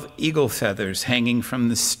 12 eagle feathers hanging from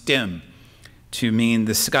the stem to mean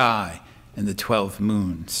the sky and the 12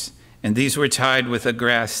 moons. And these were tied with a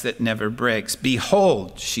grass that never breaks.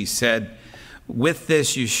 Behold, she said, with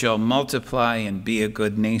this you shall multiply and be a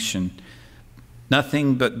good nation.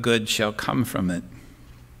 Nothing but good shall come from it.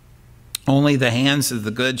 Only the hands of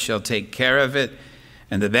the good shall take care of it,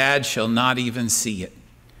 and the bad shall not even see it.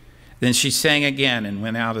 Then she sang again and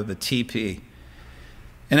went out of the tepee.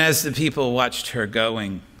 And as the people watched her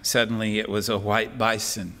going, suddenly it was a white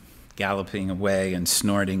bison galloping away and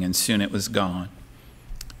snorting, and soon it was gone.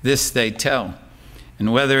 This they tell,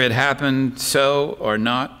 and whether it happened so or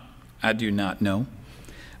not, I do not know.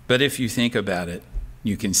 But if you think about it,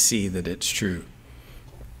 you can see that it's true.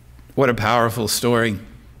 What a powerful story.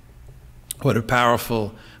 What a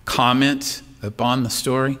powerful comment upon the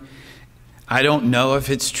story. I don't know if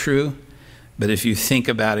it's true, but if you think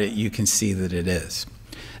about it, you can see that it is.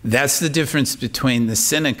 That's the difference between the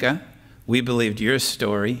Seneca, we believed your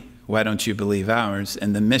story, why don't you believe ours,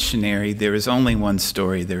 and the missionary, there is only one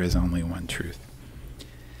story, there is only one truth.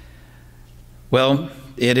 Well,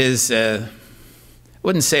 it is, I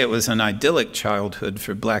wouldn't say it was an idyllic childhood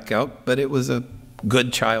for Black Elk, but it was a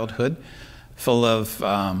good childhood full of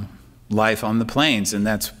life on the plains. And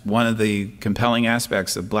that's one of the compelling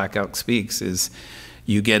aspects of Elk Speaks, is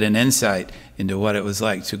you get an insight into what it was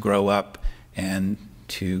like to grow up and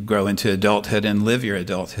to grow into adulthood and live your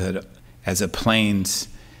adulthood as a plains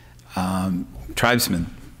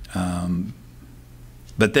tribesman.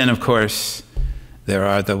 But then, of course, there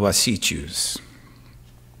are the Wasichus,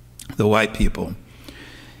 the white people.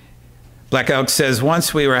 Black Elk says,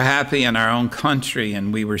 once we were happy in our own country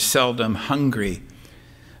and we were seldom hungry.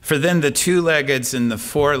 For then the two-leggeds and the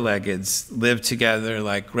four-leggeds lived together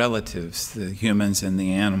like relatives, the humans and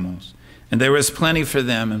the animals. And there was plenty for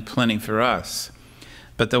them and plenty for us.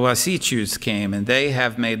 But the Wasichus came, and they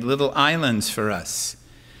have made little islands for us,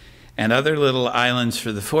 and other little islands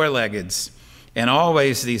for the four-leggeds. And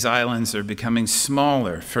always these islands are becoming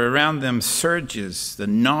smaller, for around them surges the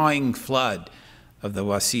gnawing flood of the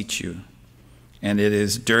Wasichu, and it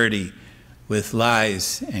is dirty with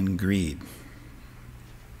lies and greed.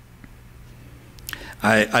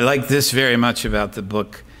 I like this very much about the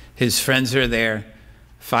book. His friends are there,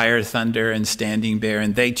 Fire, Thunder, and Standing Bear,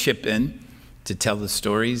 and they chip in to tell the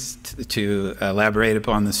stories, to elaborate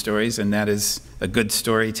upon the stories, and that is a good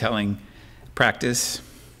storytelling practice.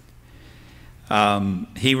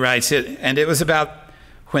 He writes it, and it was about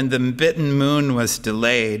when the bitten moon was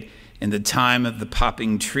delayed in the time of the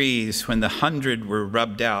popping trees, when the 100 were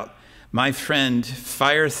rubbed out. My friend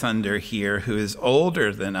Fire Thunder here, who is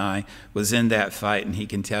older than I, was in that fight, and he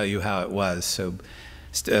can tell you how it was. So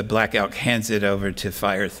Black Elk hands it over to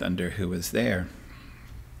Fire Thunder, who was there.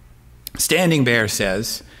 Standing Bear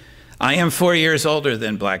says, I am 4 years older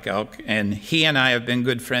than Black Elk, and he and I have been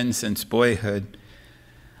good friends since boyhood.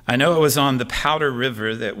 I know it was on the Powder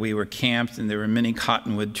River that we were camped, and there were many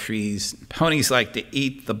cottonwood trees. Ponies like to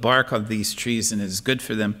eat the bark of these trees, and it is good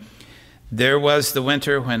for them. There was the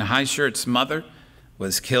winter when High Shirt's mother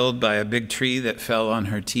was killed by a big tree that fell on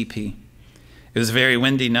her teepee. It was a very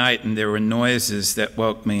windy night, and there were noises that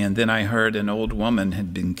woke me, and then I heard an old woman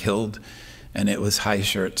had been killed, and it was High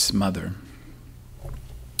Shirt's mother.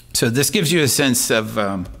 So this gives you a sense of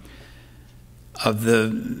the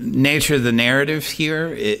nature of the narrative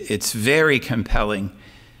here. It's very compelling.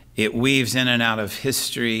 It weaves in and out of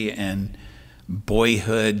history and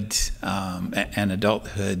boyhood and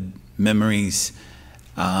adulthood memories,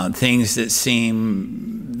 things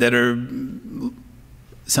that are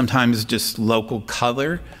sometimes just local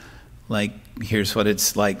color, like here's what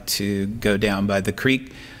it's like to go down by the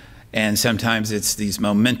creek, and sometimes it's these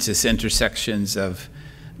momentous intersections of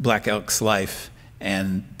Black Elk's life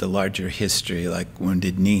and the larger history, like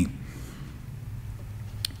Wounded Knee.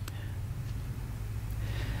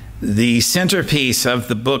 The centerpiece of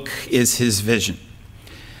the book is his vision,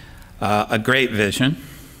 a great vision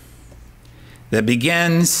that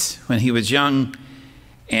begins when he was young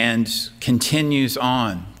and continues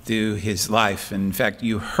on through his life. And in fact,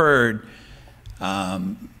 you heard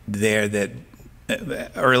there that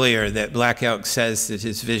earlier that Black Elk says that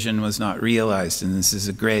his vision was not realized, and this is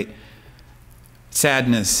a great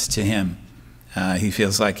sadness to him. He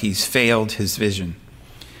feels like he's failed his vision.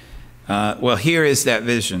 Well, here is that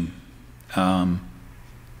vision.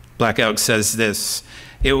 Black Elk says this: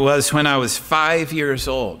 it was when I was 5 years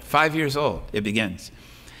old, it begins,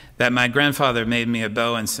 that my grandfather made me a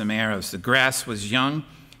bow and some arrows. The grass was young,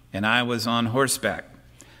 and I was on horseback.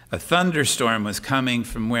 A thunderstorm was coming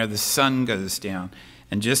from where the sun goes down,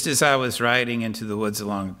 and just as I was riding into the woods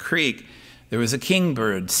along a creek, there was a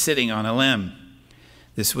kingbird sitting on a limb.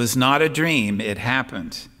 This was not a dream, it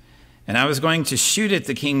happened. And I was going to shoot at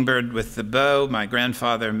the kingbird with the bow my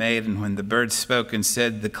grandfather made, and when the bird spoke and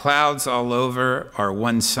said, "The clouds all over are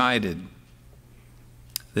one-sided."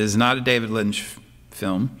 This is not a David Lynch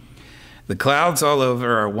film. The clouds all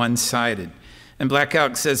over are one-sided. And Black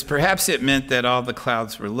Elk says, perhaps it meant that all the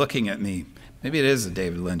clouds were looking at me. Maybe it is a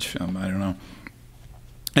David Lynch film, I don't know.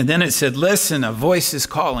 And then it said, listen, a voice is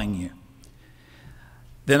calling you.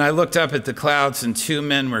 Then I looked up at the clouds and two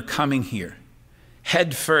men were coming here,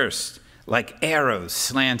 head first, like arrows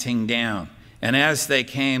slanting down. And as they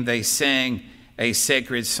came, they sang a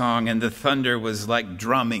sacred song, and the thunder was like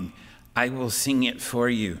drumming. I will sing it for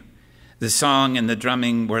you. The song and the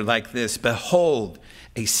drumming were like this: behold,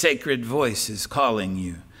 a sacred voice is calling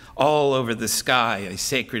you. All over the sky, a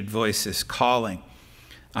sacred voice is calling.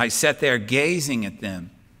 I sat there gazing at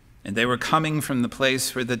them, and they were coming from the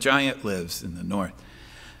place where the giant lives in the north.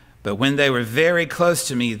 But when they were very close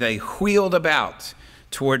to me, they wheeled about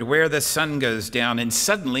toward where the sun goes down, and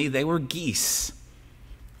suddenly they were geese.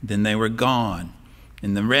 Then they were gone,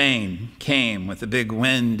 and the rain came with a big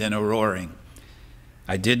wind and a roaring.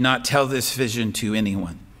 I did not tell this vision to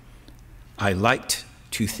anyone. I liked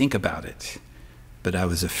to think about it, but I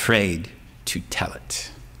was afraid to tell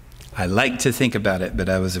it. I liked to think about it, but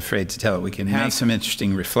I was afraid to tell it. We can have some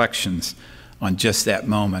interesting reflections on just that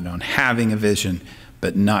moment, on having a vision,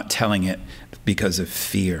 but not telling it because of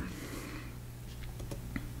fear.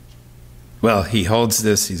 Well, he holds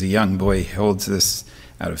this, he's a young boy, he holds this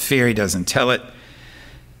out of fear, he doesn't tell it.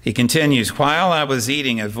 He continues, while I was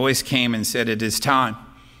eating, a voice came and said, it is time.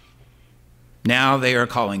 Now they are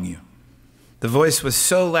calling you. The voice was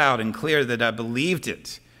so loud and clear that I believed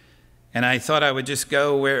it, and I thought I would just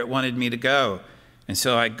go where it wanted me to go. And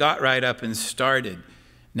so I got right up and started.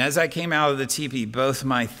 And as I came out of the teepee, both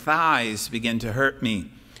my thighs began to hurt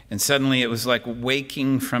me, and suddenly it was like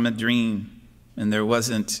waking from a dream, and there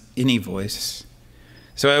wasn't any voice.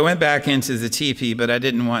 So I went back into the teepee, but I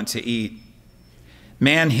didn't want to eat.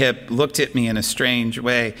 Manhip looked at me in a strange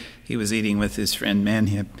way. He was eating with his friend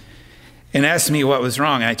Manhip, and asked me what was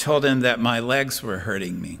wrong. I told him that my legs were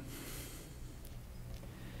hurting me.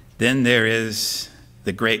 Then there is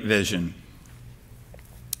the great vision.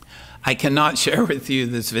 I cannot share with you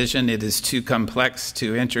this vision. It is too complex,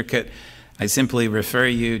 too intricate. I simply refer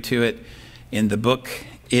you to it in the book.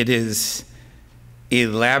 It is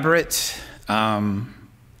elaborate.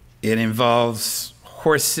 It involves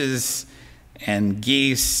horses and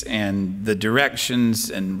geese and the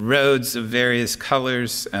directions and roads of various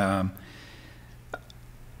colors,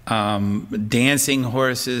 dancing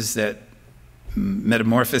horses that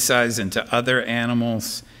metamorphosize into other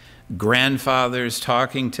animals, grandfathers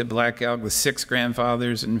talking to Black Elk, with 6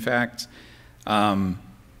 grandfathers, in fact,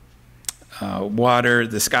 water,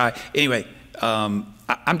 the sky. Anyway,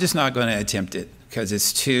 I'm just not going to attempt it because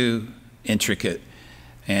it's too intricate,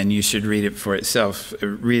 and you should read it for itself,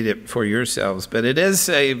 read it for yourselves. But it is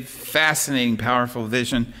a fascinating, powerful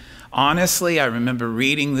vision. Honestly, I remember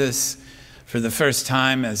reading this for the first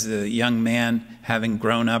time as a young man, having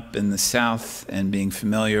grown up in the South and being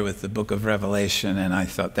familiar with the book of Revelation, and I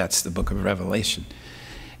thought, that's the book of Revelation.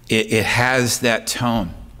 It has that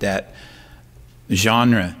tone, that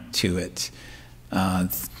genre to it.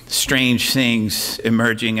 Strange things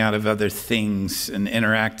emerging out of other things and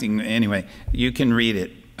interacting. Anyway, you can read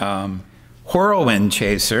it. Whirlwind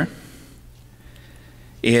Chaser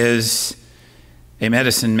is a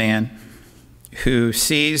medicine man who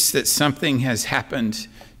sees that something has happened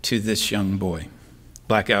to this young boy.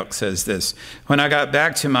 Black Elk says this: when I got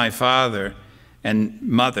back to my father and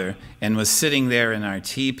mother and was sitting there in our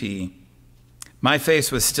teepee, my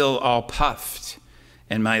face was still all puffed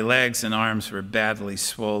and my legs and arms were badly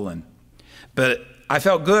swollen. But I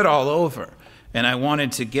felt good all over, and I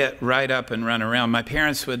wanted to get right up and run around. My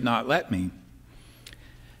parents would not let me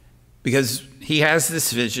because he has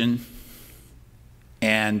this vision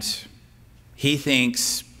and he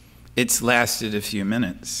thinks it's lasted a few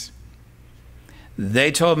minutes.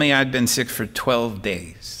 They told me I'd been sick for 12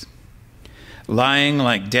 days, lying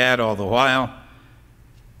like dead all the while,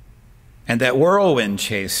 and that whirlwind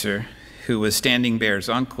chaser, who was Standing Bear's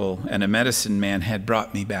uncle and a medicine man, had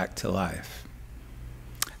brought me back to life.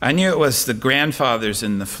 I knew it was the grandfathers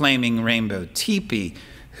in the flaming rainbow teepee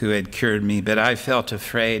who had cured me, but I felt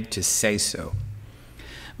afraid to say so.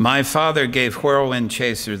 My father gave Whirlwind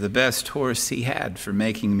Chaser the best horse he had for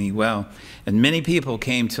making me well, and many people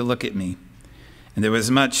came to look at me. And there was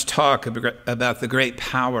much talk about the great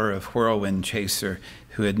power of Whirlwind Chaser,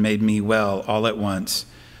 who had made me well all at once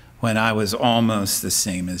when I was almost the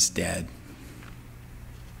same as dead.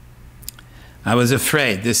 I was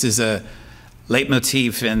afraid. This is a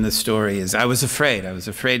leitmotif in the story, is I was afraid. I was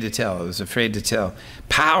afraid to tell. I was afraid to tell.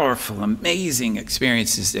 Powerful, amazing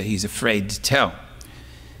experiences that he's afraid to tell.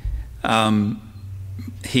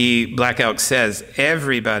 Black Elk says,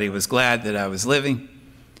 everybody was glad that I was living,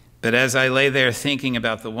 but as I lay there thinking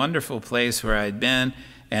about the wonderful place where I'd been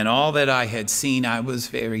and all that I had seen, I was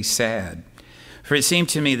very sad. For it seemed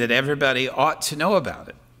to me that everybody ought to know about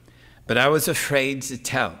it, but I was afraid to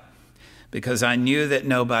tell, because I knew that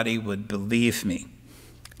nobody would believe me,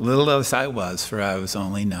 little as I was, for I was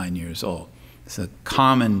only 9 years old. It's a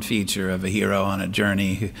common feature of a hero on a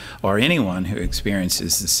journey, or anyone who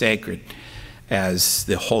experiences the sacred as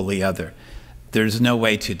the wholly other. There's no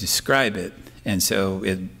way to describe it, and so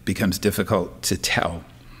it becomes difficult to tell.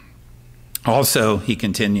 Also, he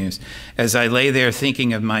continues, as I lay there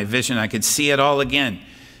thinking of my vision, I could see it all again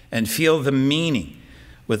and feel the meaning,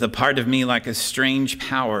 with a part of me like a strange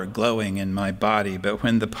power glowing in my body. But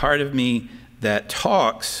when the part of me that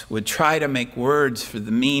talks would try to make words for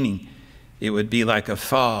the meaning, it would be like a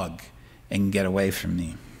fog and get away from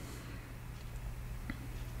me.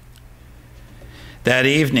 That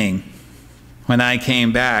evening, when I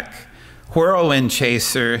came back, Whirlwind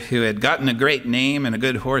Chaser, who had gotten a great name and a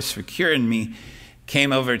good horse for curing me,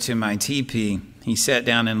 came over to my teepee. He sat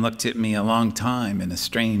down and looked at me a long time in a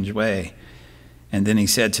strange way. And then he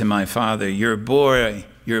said to my father, your boy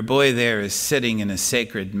there is sitting in a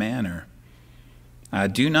sacred manner. I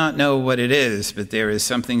do not know what it is, but there is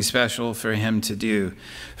something special for him to do.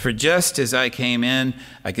 For just as I came in,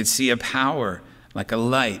 I could see a power like a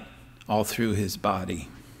light all through his body.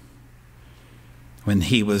 When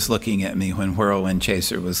he was looking at me, when Whirlwind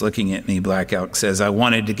Chaser was looking at me, Black Elk says, I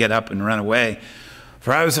wanted to get up and run away,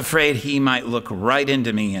 for I was afraid he might look right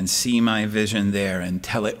into me and see my vision there and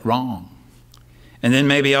tell it wrong. And then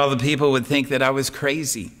maybe all the people would think that I was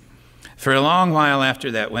crazy. For a long while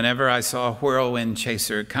after that, whenever I saw Whirlwind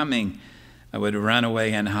Chaser coming, I would run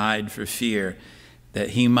away and hide for fear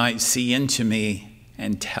that he might see into me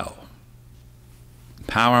and tell.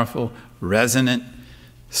 Powerful, resonant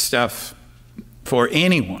stuff for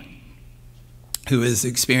anyone who has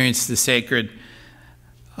experienced the sacred,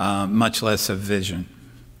 much less a vision.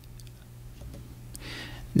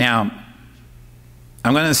 Now,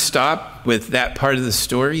 I'm going to stop with that part of the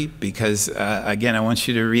story because, again, I want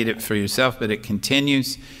you to read it for yourself, but it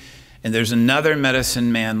continues. And there's another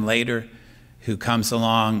medicine man later who comes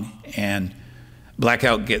along, and Black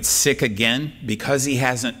Elk gets sick again because he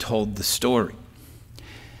hasn't told the story.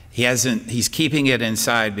 He's keeping it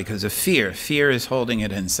inside because of fear. Fear is holding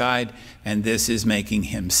it inside, and this is making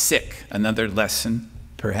him sick. Another lesson,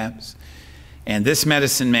 perhaps. And this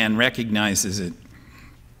medicine man recognizes it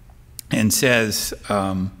and says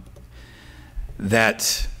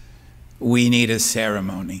that we need a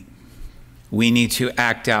ceremony. We need to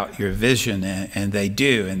act out your vision, and they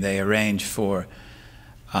do, and they arrange for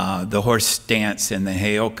the horse dance and the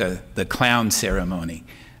Heļáka, the clown ceremony.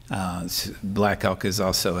 Black Elk is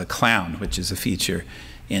also a clown, which is a feature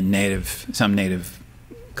in some native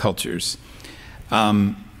cultures.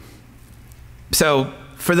 So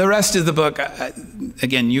for the rest of the book,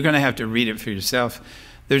 again, you're going to have to read it for yourself.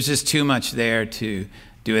 There's just too much there to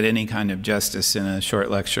do it any kind of justice in a short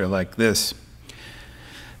lecture like this.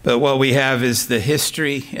 But what we have is the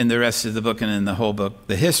history in the rest of the book and in the whole book,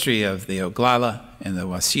 the history of the Oglala and the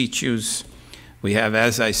Wasichus. We have,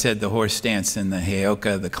 as I said, the horse dance and the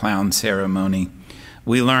Heļáka, the clown ceremony.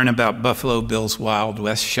 We learn about Buffalo Bill's Wild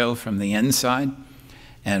West show from the inside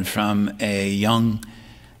and from a young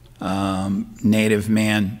native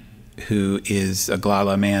man who is a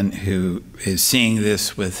Oglala man who is seeing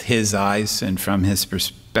this with his eyes and from his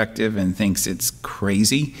perspective and thinks it's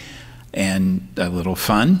crazy and a little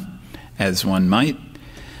fun, as one might.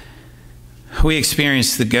 We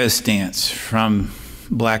experienced the ghost dance from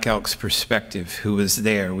Black Elk's perspective, who was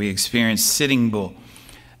there. We experienced Sitting Bull,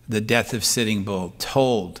 the death of Sitting Bull,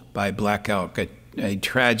 told by Black Elk, a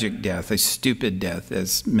tragic death, a stupid death,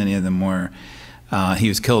 as many of them were. He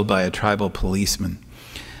was killed by a tribal policeman.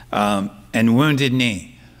 And Wounded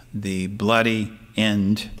Knee, the bloody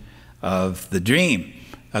end of the dream,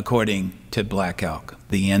 according to Black Elk,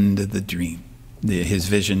 the end of the dream. His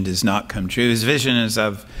vision does not come true. His vision is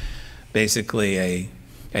of basically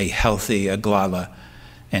a healthy Oglala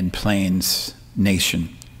and Plains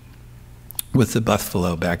nation with the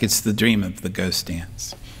buffalo back. It's the dream of the ghost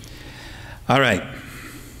dance. All right.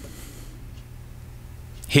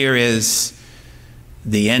 Here is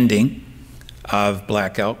the ending of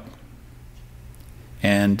Black Elk.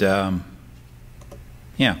 And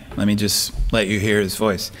Yeah, let me just let you hear his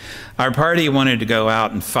voice. Our party wanted to go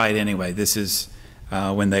out and fight anyway. This is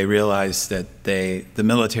when they realized that the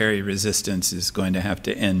military resistance is going to have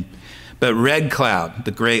to end. But Red Cloud,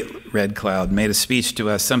 the great Red Cloud, made a speech to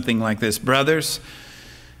us, something like this: brothers,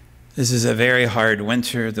 this is a very hard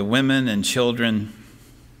winter. The women and children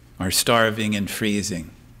are starving and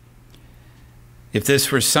freezing. If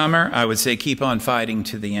this were summer, I would say keep on fighting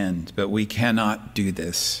to the end, but we cannot do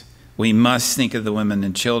this. We must think of the women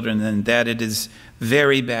and children and that it is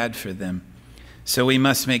very bad for them. So we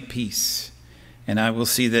must make peace, and I will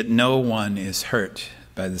see that no one is hurt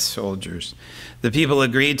by the soldiers. The people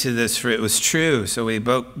agreed to this, for it was true. So we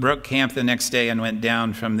broke camp the next day and went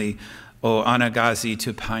down from the Onagazi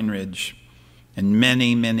to Pine Ridge, and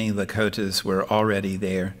many, many Lakotas were already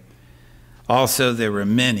there. Also, there were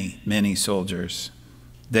many, many soldiers.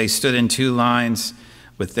 They stood in two lines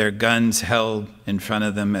with their guns held in front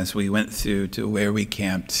of them as we went through to where we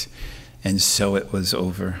camped, and so it was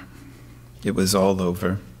over. It was all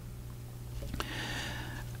over.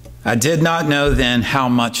 I did not know then how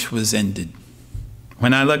much was ended.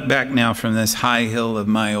 When I look back now from this high hill of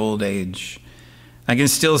my old age, I can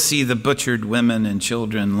still see the butchered women and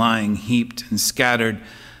children lying heaped and scattered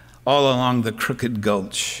all along the crooked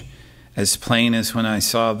gulch, as plain as when I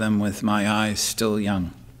saw them with my eyes still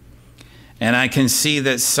young. And I can see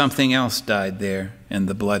that something else died there in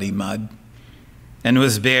the bloody mud and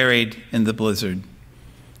was buried in the blizzard.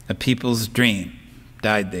 A people's dream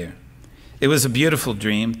died there. It was a beautiful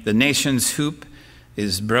dream. The nation's hoop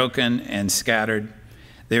is broken and scattered.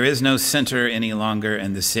 There is no center any longer,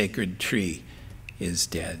 and the sacred tree is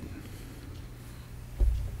dead.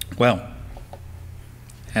 Well,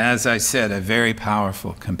 as I said, a very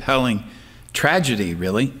powerful, compelling tragedy,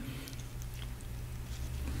 really.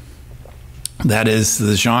 That is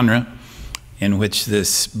the genre in which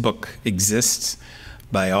this book exists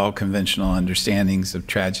by all conventional understandings of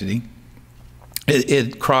tragedy.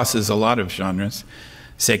 It crosses a lot of genres: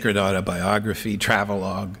 sacred autobiography,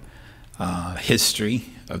 travelogue, history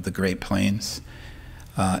of the Great Plains,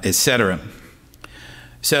 etc.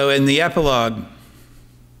 So in the epilogue,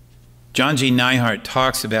 John G. Neihardt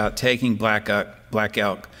talks about taking Black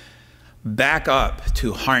Elk back up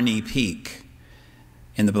to Harney Peak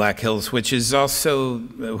in the Black Hills, which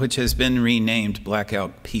has been renamed Black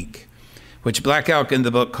Elk Peak, which Black Elk in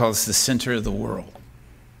the book calls the center of the world.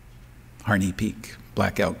 Harney Peak,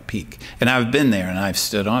 Black Elk Peak. And I've been there and I've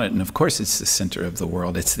stood on it, and of course it's the center of the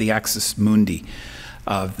world. It's the axis mundi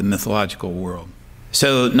of the mythological world.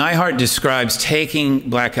 So Neihardt describes taking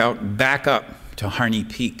Black Elk back up to Harney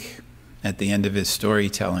Peak at the end of his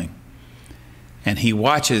storytelling. And he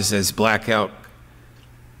watches as Black Elk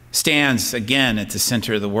stands again at the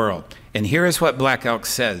center of the world. And here is what Black Elk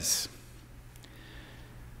says,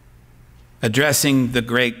 addressing the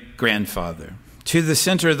great-grandfather. To the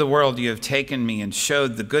center of the world you have taken me and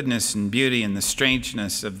showed the goodness and beauty and the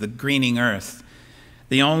strangeness of the greening earth,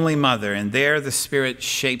 the only mother, and there the spirit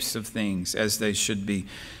shapes of things as they should be.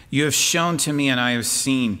 You have shown to me and I have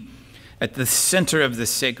seen. At the center of the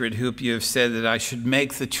sacred hoop you have said that I should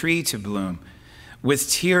make the tree to bloom.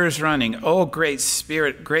 With tears running, oh great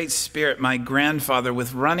spirit, my grandfather,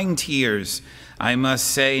 with running tears, I must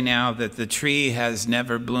say now that the tree has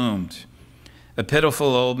never bloomed. A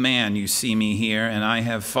pitiful old man, you see me here, and I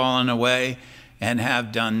have fallen away and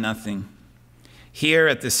have done nothing. Here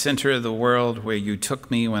at the center of the world where you took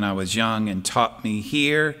me when I was young and taught me,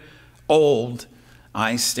 here, old,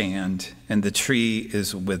 I stand, and the tree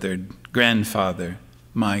is withered. Grandfather,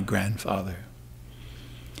 my grandfather.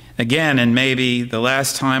 Again, and maybe the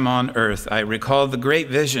last time on earth, I recall the great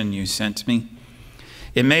vision you sent me.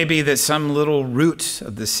 It may be that some little root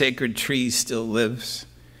of the sacred tree still lives.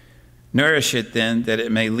 Nourish it then, that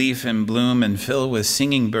it may leaf and bloom and fill with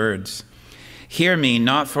singing birds. Hear me,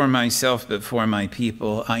 not for myself, but for my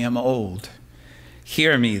people. I am old.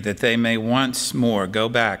 Hear me, that they may once more go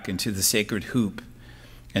back into the sacred hoop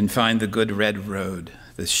and find the good red road,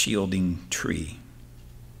 the shielding tree.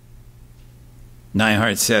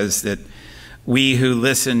 Neihardt says that we who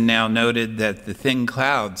listened now noted that the thin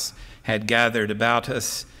clouds had gathered about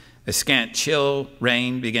us. A scant chill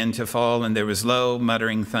rain began to fall, and there was low,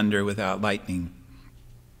 muttering thunder without lightning.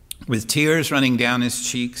 With tears running down his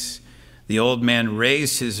cheeks, the old man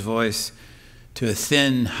raised his voice to a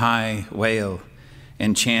thin, high wail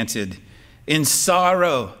and chanted, "In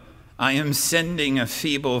sorrow I am sending a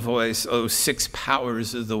feeble voice, O six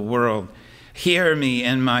powers of the world. Hear me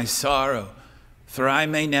in my sorrow, for I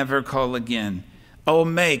may never call again. Oh,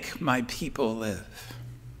 make my people live."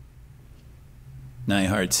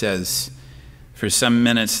 Neihardt says, for some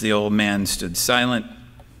minutes the old man stood silent,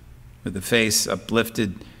 with a face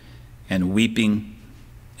uplifted and weeping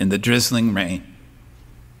in the drizzling rain.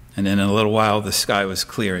 And in a little while, the sky was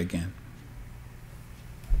clear again.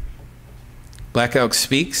 Black Elk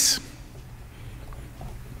Speaks?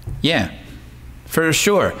 Yeah, for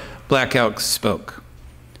sure, Black Elk spoke.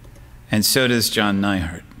 And so does John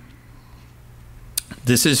Neihardt.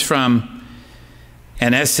 This is from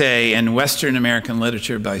an essay in Western American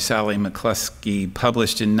Literature by Sally McCluskey,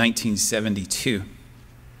 published in 1972.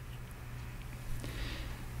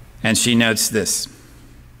 And she notes this: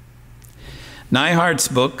 Neihardt's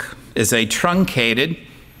book is a truncated,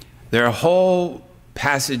 there are whole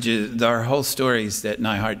passages, there are whole stories that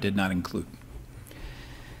Neihardt did not include.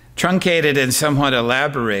 Truncated and somewhat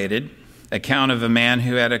elaborated account of a man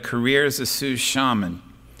who had a career as a Sioux shaman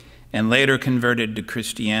and later converted to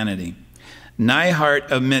Christianity.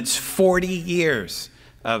 Neihardt omits 40 years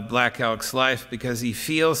of Black Elk's life because he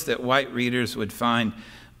feels that white readers would find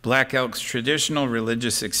Black Elk's traditional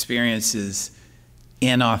religious experiences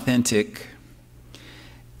inauthentic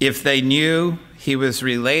if they knew he was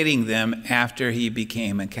relating them after he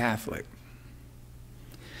became a Catholic.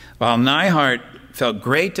 While Neihardt felt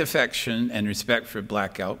great affection and respect for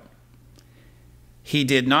Black Elk, he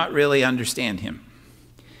did not really understand him.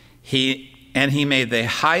 He made the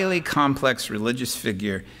highly complex religious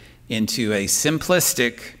figure into a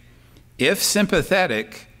simplistic, if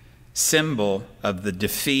sympathetic, symbol of the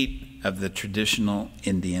defeat of the traditional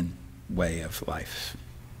Indian way of life.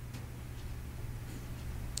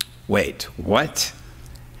 Wait, what?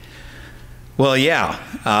 Well, yeah,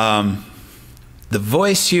 the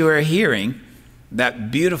voice you are hearing,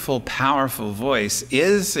 that beautiful, powerful voice,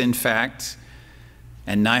 is in fact,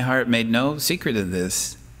 and Neihardt made no secret of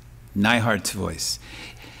this, Neihardt's voice.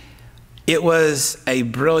 It was a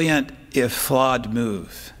brilliant, if flawed,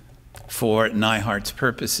 move for Neihardt's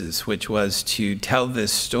purposes, which was to tell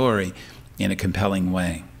this story in a compelling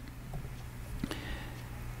way.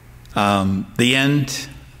 The end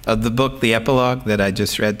of the book, the epilogue that I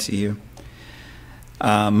just read to you,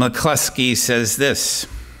 McCluskey says this: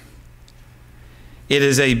 it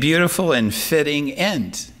is a beautiful and fitting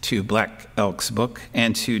end to Black Elk's book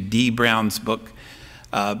and to D. Brown's book.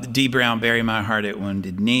 D. Brown, Bury My Heart at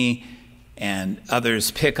Wounded Knee, and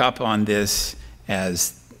others pick up on this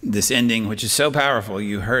as this ending, which is so powerful,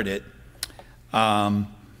 you heard it.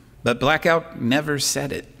 But Black Elk never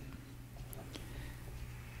said it.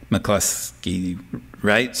 McCluskey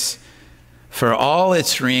writes, for all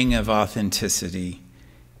its ring of authenticity,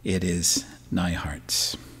 it is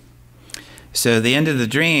Neihardt's. So the end of the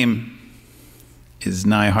dream is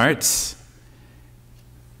Neihardt's.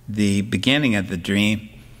 The beginning of the dream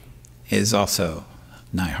is also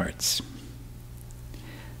Neihardt's.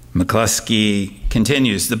 McCluskey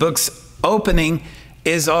continues, the book's opening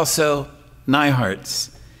is also Neihardt's.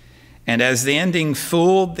 And as the ending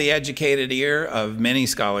fooled the educated ear of many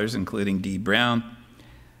scholars, including D. Brown,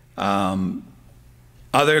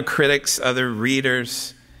 other critics, other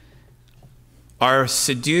readers are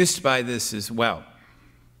seduced by this as well.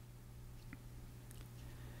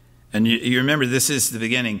 And you remember, this is the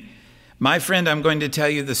beginning. My friend, I'm going to tell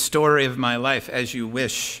you the story of my life as you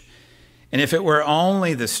wish. And if it were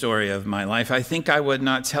only the story of my life, I think I would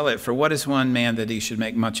not tell it. For what is one man that he should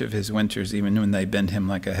make much of his winters, even when they bend him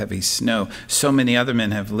like a heavy snow? So many other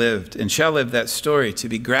men have lived and shall live that story, to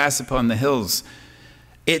be grass upon the hills.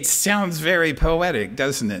 It sounds very poetic,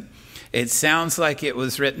 doesn't it? It sounds like it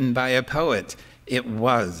was written by a poet. It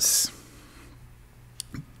was.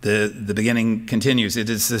 The beginning continues. It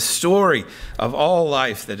is the story of all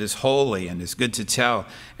life that is holy and is good to tell,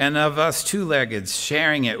 and of us two-leggeds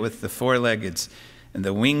sharing it with the four-leggeds and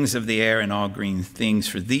the wings of the air and all green things.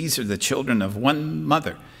 For these are the children of one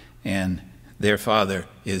mother, and their father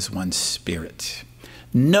is one spirit.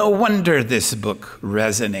 No wonder this book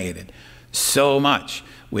resonated so much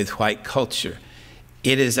with white culture.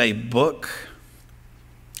 It is a book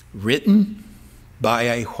written by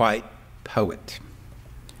a white poet.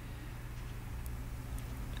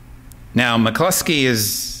 Now, McCluskey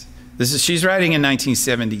she's writing in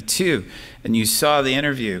 1972, and you saw the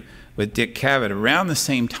interview with Dick Cavett around the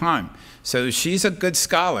same time. So she's a good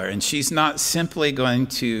scholar, and she's not simply going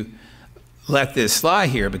to let this slide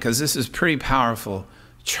here, because this is a pretty powerful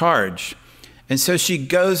charge. And so she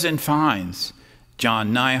goes and finds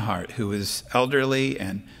John Neihardt, who is elderly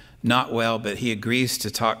and not well, but he agrees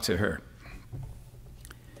to talk to her.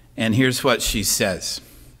 And here's what she says.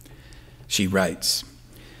 She writes,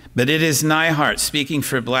 but it is Neihardt, speaking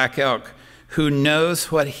for Black Elk, who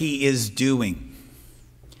knows what he is doing.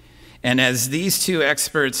 And as these two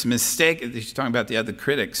experts mistake, she's talking about the other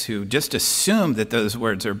critics who just assume that those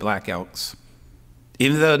words are Black Elk's.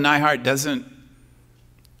 Even though Neihardt doesn't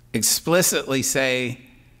explicitly say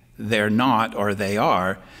they're not or they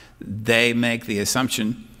are, they make the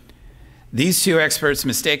assumption. These two experts'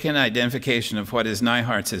 mistaken identification of what is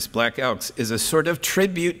Neihart's as black elks is a sort of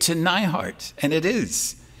tribute to Neihardt, and it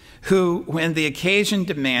is, who, when the occasion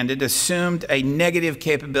demanded, assumed a negative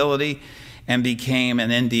capability and became an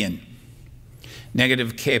Indian.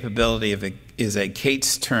 Negative capability is a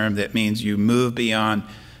Cates term that means you move beyond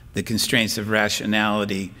the constraints of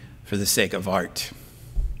rationality for the sake of art.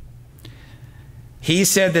 He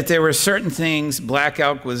said that there were certain things Black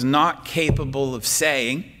Elk was not capable of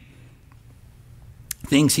saying,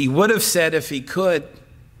 things he would have said if he could.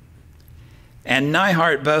 And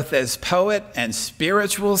Neihardt, both as poet and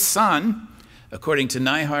spiritual son, according to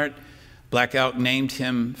Neihardt, Black Elk named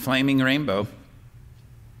him Flaming Rainbow,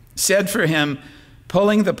 said for him,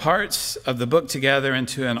 pulling the parts of the book together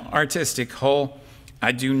into an artistic whole,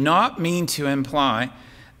 I do not mean to imply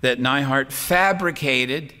that Neihardt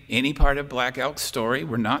fabricated any part of Black Elk's story.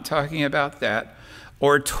 We're not talking about that.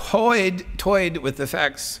 Or toyed with the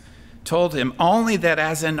facts told him, only that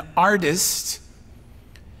as an artist,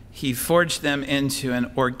 he forged them into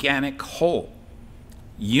an organic whole,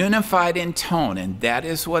 unified in tone. And that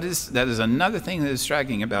is another thing that is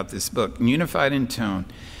striking about this book, unified in tone,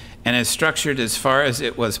 and as structured as far as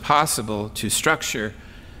it was possible to structure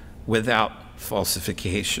without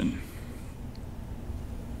falsification.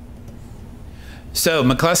 So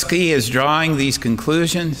McCluskey is drawing these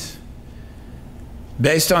conclusions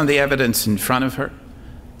based on the evidence in front of her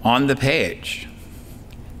on the page,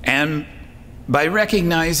 and by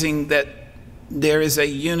recognizing that there is a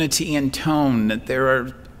unity in tone, that there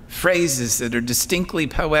are phrases that are distinctly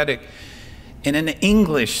poetic in an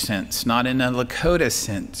English sense, not in a Lakota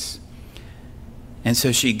sense. And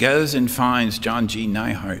so she goes and finds John G.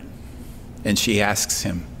 Neihardt, and she asks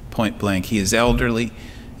him point blank. He is elderly,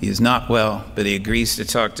 he is not well, but he agrees to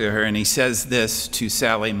talk to her, and he says this to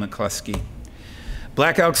Sally McCluskey.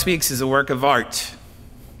 Black Elk Speaks is a work of art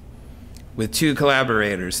with two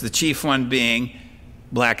collaborators, the chief one being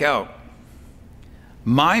Black Elk.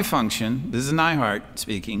 My function, this is Neihardt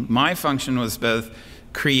speaking, my function was both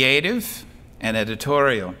creative and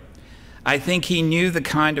editorial. I think he knew the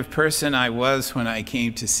kind of person I was when I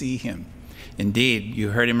came to see him. Indeed,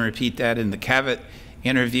 you heard him repeat that in the Cavett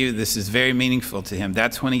interview. This is very meaningful to him.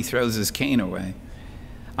 That's when he throws his cane away.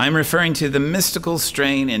 I'm referring to the mystical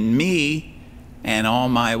strain in me and all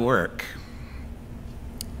my work.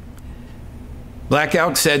 Black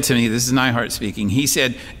Elk said to me, this is Neihardt speaking, he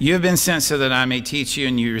said, you have been sent so that I may teach you,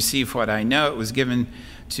 and you receive what I know. It was given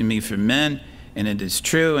to me from men, and it is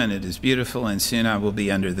true, and it is beautiful, and soon I will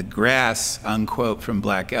be under the grass, unquote, from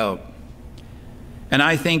Black Elk. And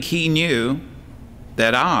I think he knew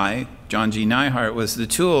that I, John G. Neihardt, was the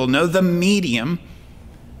tool, no, the medium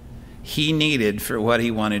he needed for what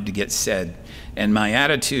he wanted to get said. And my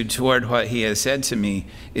attitude toward what he has said to me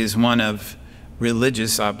is one of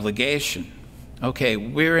religious obligation. Okay,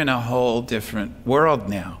 we're in a whole different world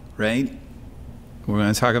now, right? We're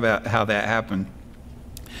going to talk about how that happened.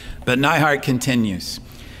 But Neihardt continues.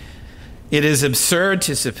 It is absurd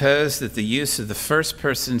to suppose that the use of the first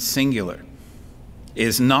person singular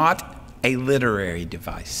is not a literary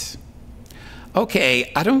device.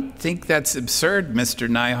 Okay, I don't think that's absurd, Mr.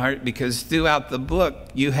 Neihardt, because throughout the book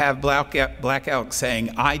you have Black Elk saying,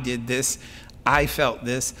 I did this, I felt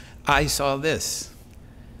this, I saw this.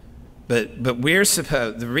 But we're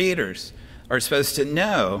supposed, the readers are supposed to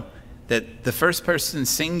know that the first person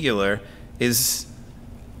singular is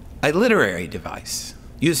a literary device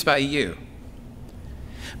used by you.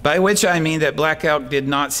 By which I mean that Black Elk did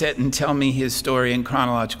not sit and tell me his story in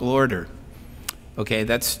chronological order. Okay,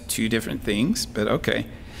 that's two different things, but okay.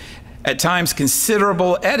 At times,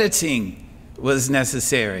 considerable editing was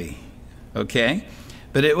necessary, okay?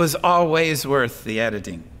 But it was always worth the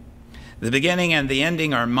editing. The beginning and the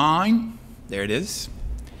ending are mine. There it is.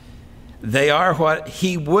 They are what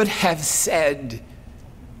he would have said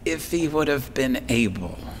if he would have been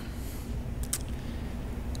able.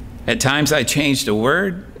 At times I changed a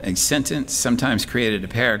word, a sentence, sometimes created a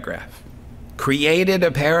paragraph.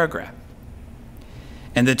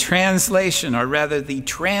 And the translation, or rather the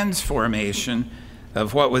transformation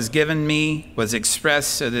of what was given me was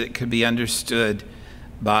expressed so that it could be understood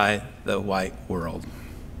by the white world.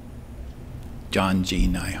 John G.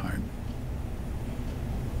 Neihardt.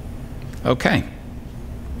 Okay.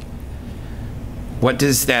 What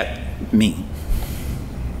does that mean?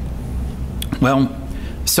 Well,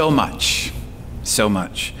 so much.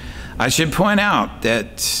 I should point out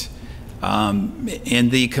that in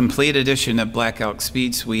the complete edition of Black Elk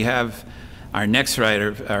Speaks, we have our next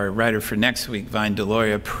writer, our writer for next week, Vine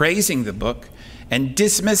Deloria, praising the book and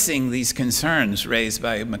dismissing these concerns raised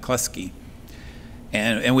by McCluskey.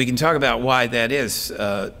 And we can talk about why that is.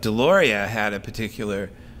 Deloria had a particular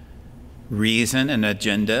reason, an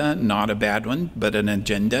agenda, not a bad one, but an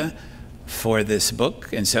agenda for this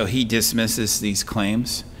book, and so he dismisses these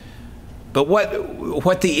claims. But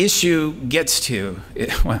what the issue gets to,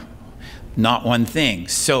 well, not one thing,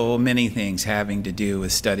 so many things having to do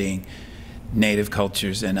with studying Native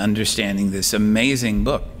cultures and understanding this amazing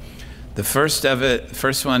book. The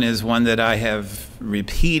first one is one that I have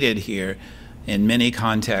repeated here in many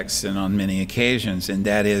contexts and on many occasions, and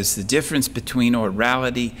that is the difference between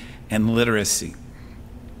orality and literacy.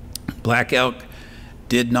 Black Elk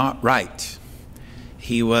did not write.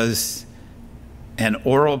 He was an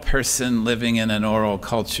oral person living in an oral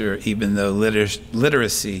culture, even though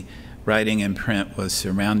literacy, writing and print, was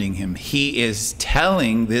surrounding him. He is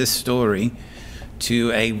telling this story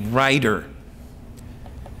to a writer.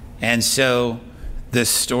 And so the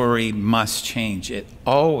story must change. It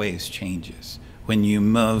always changes when you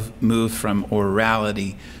move from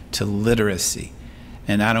orality to literacy.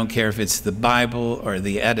 And I don't care if it's the Bible or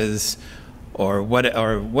the Eddas or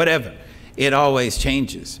whatever. It always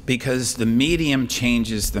changes because the medium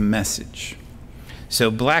changes the message. So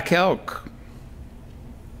Black Elk,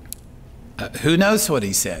 who knows what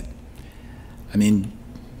he said? I mean,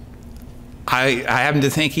 I happen to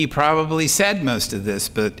think he probably said most of this,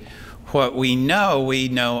 but what we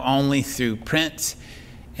know only through print,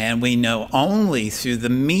 and we know only through the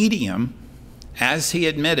medium, as he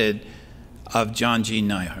admitted, of John G.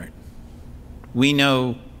 Neihardt. We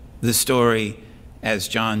know the story as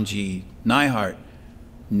John G. Neihardt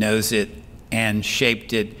knows it and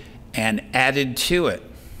shaped it and added to it.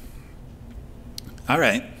 All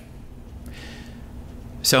right.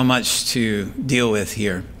 So much to deal with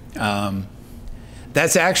here.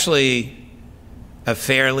 That's actually a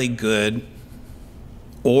fairly good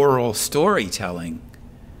oral storytelling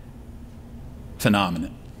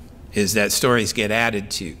phenomenon, is that stories get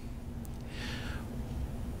added to.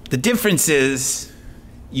 The difference is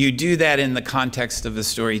you do that in the context of a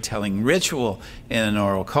storytelling ritual in an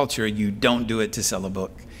oral culture. You don't do it to sell a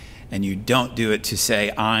book, and you don't do it to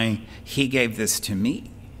say, he gave this to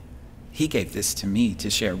me. He gave this to me to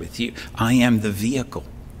share with you. I am the vehicle.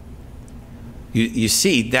 You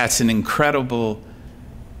see, that's an incredible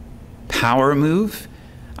power move.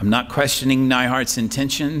 I'm not questioning Neihardt's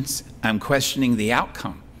intentions. I'm questioning the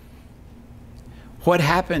outcome. What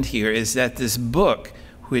happened here is that this book,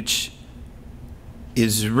 which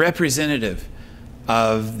is representative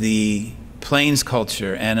of the Plains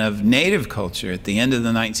culture and of Native culture at the end of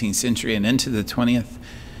the 19th century and into the 20th,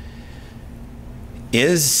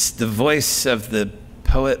 is the voice of the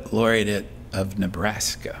poet laureate of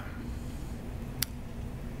Nebraska.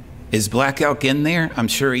 Is Black Elk in there? I'm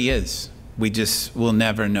sure he is. We just will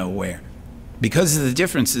never know where, because of the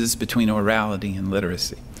differences between orality and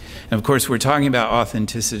literacy. And of course, we're talking about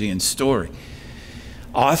authenticity and story.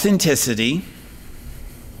 Authenticity,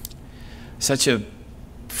 such a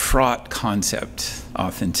fraught concept,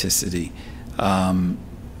 authenticity. And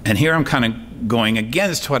here I'm kind of going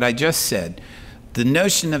against what I just said. The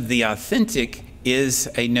notion of the authentic is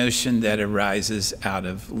a notion that arises out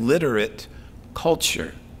of literate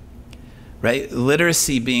culture, right?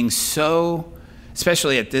 Literacy being so,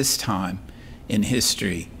 especially at this time in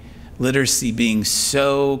history, literacy being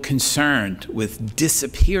so concerned with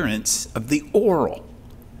disappearance of the oral.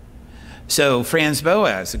 So Franz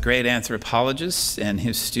Boas, a great anthropologist, and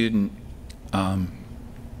his student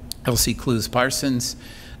Elsie Clues Parsons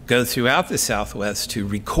go throughout the Southwest to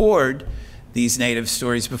record these Native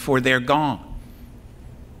stories before they're gone.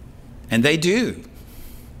 And they do.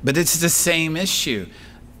 But it's the same issue.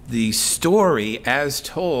 The story, as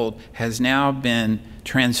told, has now been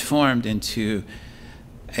transformed into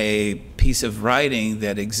a piece of writing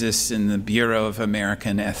that exists in the Bureau of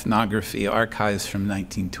American Ethnography archives from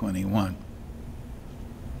 1921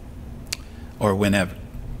 or whenever.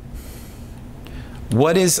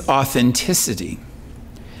 What is authenticity?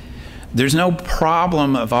 There's no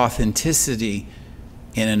problem of authenticity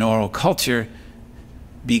in an oral culture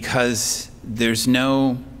because there's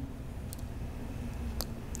no,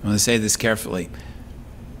 I want to say this carefully,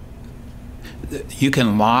 you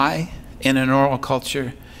can lie in an oral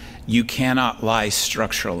culture. You cannot lie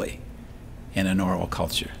structurally in an oral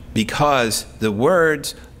culture because the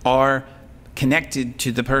words are connected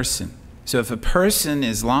to the person. So if a person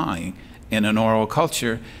is lying in an oral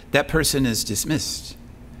culture, that person is dismissed.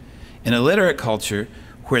 In a literate culture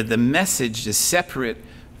where the message is separate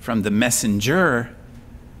from the messenger,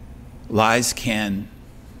 lies can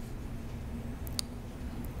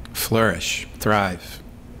flourish, thrive.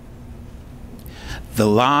 The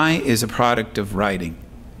lie is a product of writing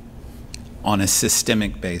on a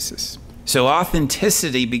systemic basis. So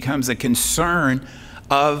authenticity becomes a concern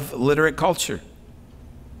of literate culture.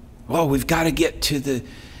 Well, we've got to get to the,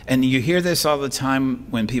 and you hear this all the time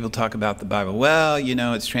when people talk about the Bible. Well, you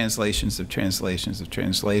know, it's translations of translations of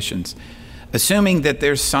translations, assuming that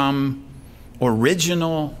there's some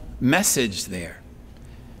original message there.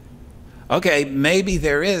 Okay, maybe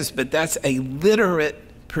there is, but that's a literate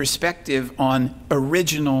perspective on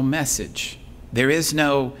original message. There is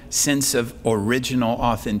no sense of original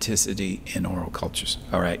authenticity in oral cultures.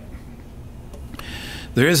 All right.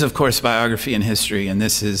 There is, of course, biography and history, and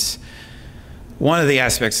this is one of the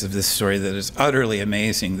aspects of this story that is utterly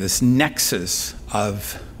amazing, this nexus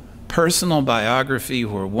of personal biography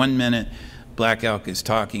where 1 minute Black Elk is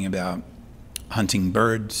talking about hunting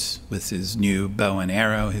birds with his new bow and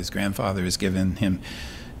arrow his grandfather has given him,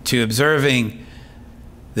 to observing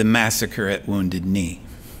the massacre at Wounded Knee.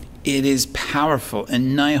 It is powerful,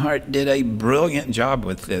 and Neihardt did a brilliant job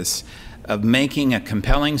with this, of making a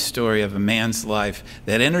compelling story of a man's life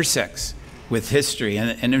that intersects with history.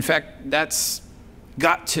 And in fact, that's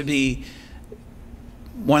got to be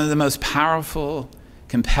one of the most powerful,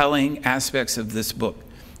 compelling aspects of this book,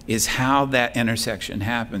 is how that intersection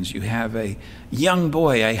happens. You have a young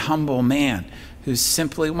boy, a humble man, who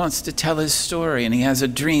simply wants to tell his story, and he has a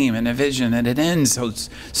dream and a vision, and it ends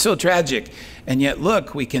so tragic. And yet,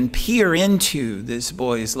 look, we can peer into this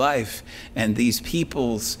boy's life and these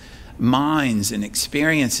people's minds and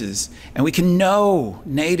experiences, and we can know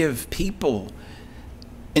Native people.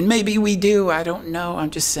 And maybe we do, I don't know. I'm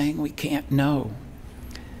just saying we can't know.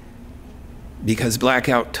 Because Black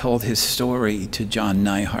Elk told his story to John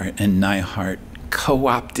Neihardt, and Neihardt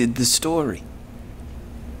co-opted the story.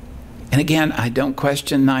 And again, I don't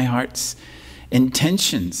question Neihardt's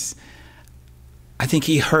intentions. I think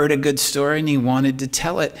he heard a good story and he wanted to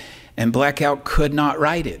tell it, and Black Elk could not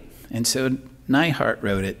write it. And so Neihardt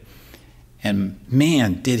wrote it. And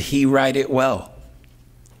man, did he write it well.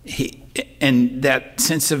 And that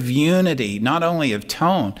sense of unity, not only of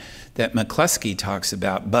tone that McCluskey talks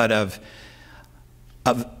about, but of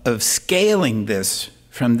scaling this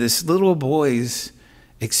from this little boy's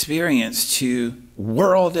experience to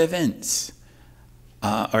world events,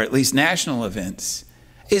 or at least national events,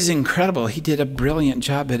 is incredible. He did a brilliant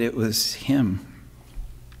job, but it was him.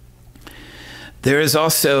 There is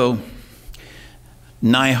also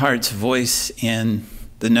Neihardt's voice in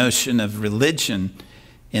the notion of religion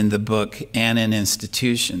in the book and in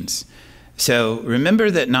institutions. So remember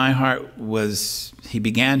that Neihardt he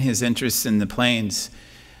began his interest in the Plains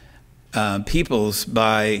peoples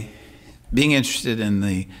by being interested in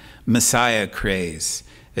the Messiah craze,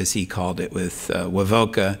 as he called it, with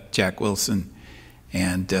Wovoka, Jack Wilson,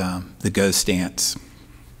 and the Ghost Dance,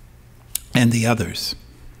 and the others.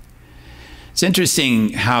 It's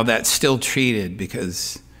interesting how that's still treated,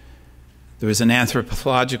 because there was an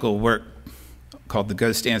anthropological work called The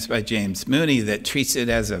Ghost Dance by James Mooney that treats it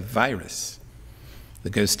as a virus. The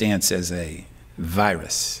Ghost Dance as a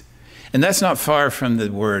virus. And that's not far from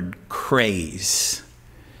the word craze,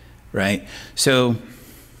 right? So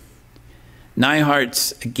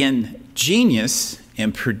Neihardt's, again, genius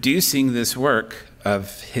in producing this work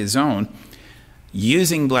of his own,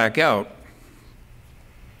 using Black Elk,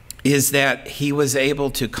 is that he was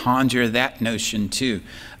able to conjure that notion too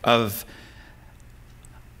of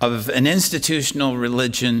an institutional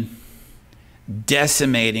religion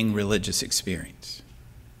decimating religious experience.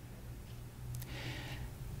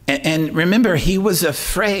 And remember, he was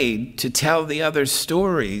afraid to tell the other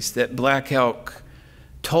stories that Black Elk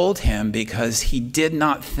told him because he did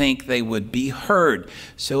not think they would be heard.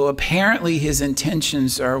 So apparently his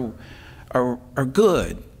intentions are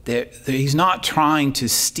good. He's not trying to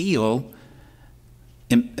steal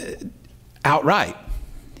outright.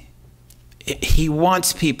 He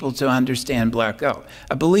wants people to understand Black Elk.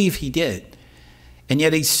 I believe he did. And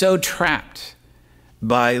yet he's so trapped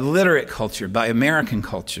by literate culture, by American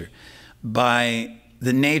culture, by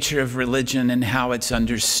the nature of religion and how it's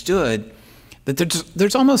understood, that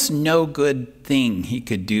there's almost no good thing he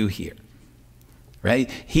could do here, right?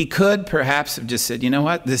 He could perhaps have just said, you know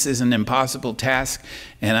what, this is an impossible task,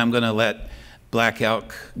 and I'm going to let Black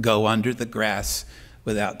Elk go under the grass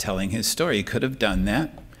without telling his story. He could have done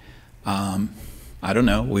that. I don't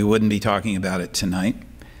know. We wouldn't be talking about it tonight.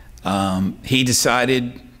 He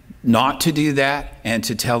decided not to do that and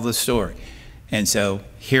to tell the story. And so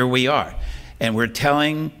here we are. And we're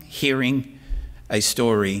hearing a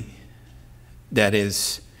story that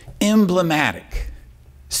is emblematic,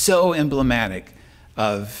 so emblematic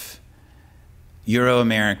of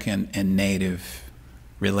Euro-American and Native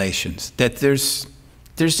relations, that there's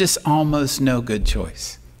just almost no good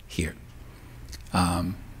choice here.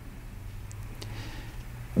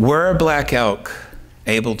 Were Black Elk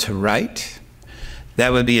able to write,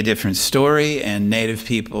 that would be a different story, and Native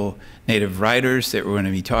people, Native writers that we're going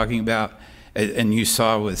to be talking about, and you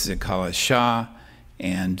saw with Oglala Lakota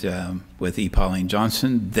and with E. Pauline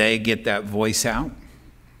Johnson, they get that voice out.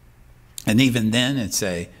 And even then, it's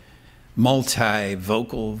a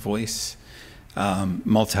multi-vocal voice,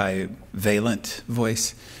 multivalent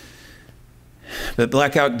voice. But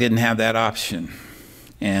Black Elk didn't have that option.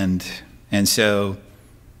 And so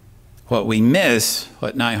what we miss,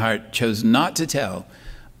 what Neihart chose not to tell,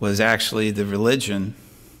 was actually the religion,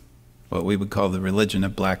 what we would call the religion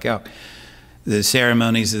of Black Elk. The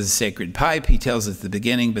ceremonies of the sacred pipe, he tells at the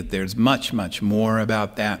beginning, but there's much, much more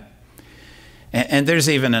about that. And there's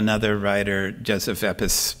even another writer, Joseph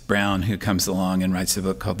Epis Brown, who comes along and writes a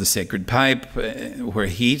book called The Sacred Pipe, where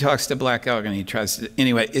he talks to Black Elk and he tries to,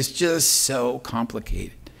 anyway, it's just so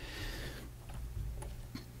complicated.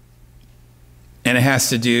 And it has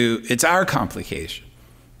to do, it's our complication.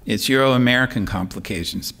 It's Euro-American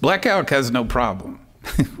complications. Black Elk has no problem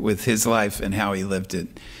with his life and how he lived it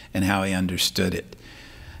and how he understood it.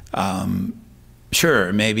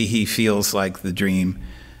 Sure, maybe he feels like the dream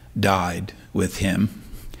died with him.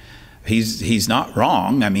 He's not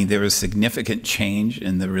wrong. I mean, there was significant change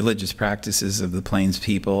in the religious practices of the Plains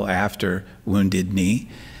people after Wounded Knee.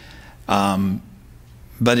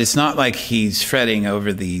 But it's not like he's fretting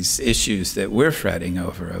over these issues that we're fretting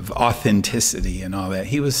over of authenticity and all that.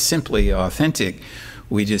 He was simply authentic.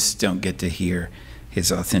 We just don't get to hear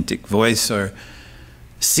his authentic voice or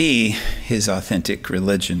see his authentic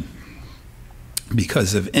religion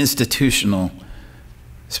because of institutional,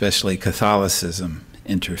 especially Catholicism,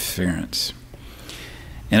 interference.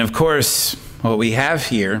 And of course, what we have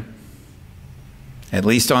here, at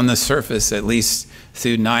least on the surface, at least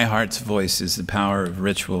through Neihart's voice, is the power of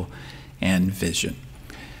ritual and vision.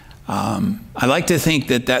 I like to think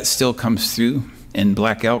that that still comes through in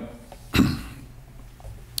Black Elk.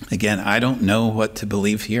 Again, I don't know what to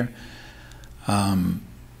believe here.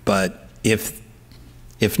 But if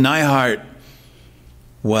Neihart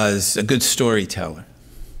was a good storyteller,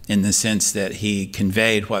 in the sense that he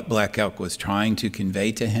conveyed what Black Elk was trying to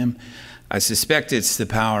convey to him, I suspect it's the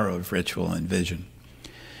power of ritual and vision.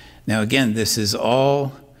 Now again, this is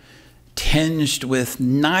all tinged with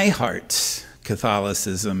Neihart's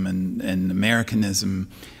Catholicism and Americanism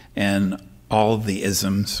and all the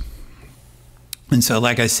isms. And so,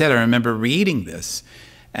 like I said, I remember reading this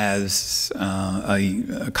as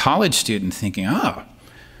a college student thinking, oh,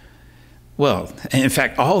 well, in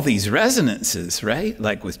fact, all these resonances, right?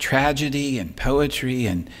 Like with tragedy and poetry.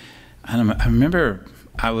 And I remember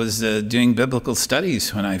I was doing biblical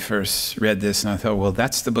studies when I first read this, and I thought, well,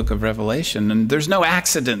 that's the book of Revelation. And there's no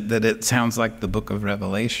accident that it sounds like the book of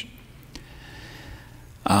Revelation.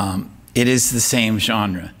 It is the same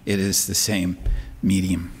genre. It is the same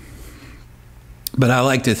medium. But I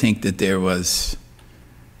like to think that there was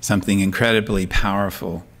something incredibly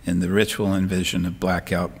powerful in the ritual and vision of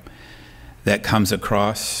Black Elk that comes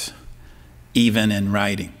across even in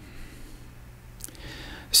writing.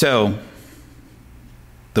 So,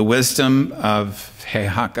 the wisdom of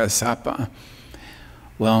Heјáka Sápa,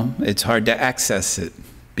 well, it's hard to access it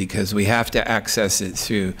because we have to access it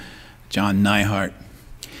through John Neihart.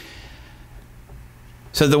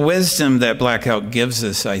 So the wisdom that Black Elk gives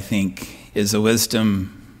us, I think, is a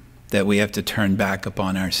wisdom that we have to turn back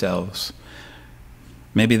upon ourselves.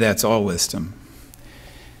 Maybe that's all wisdom.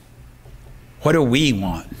 What do we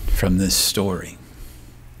want from this story?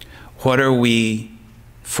 What are we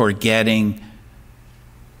forgetting,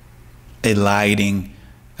 eliding,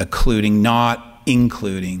 occluding, not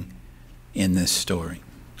including in this story?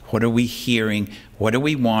 What are we hearing? What do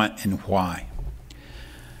we want and why?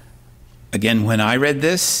 Again, when I read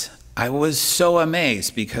this, I was so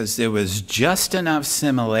amazed because there was just enough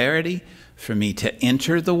similarity for me to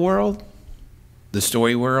enter the world, the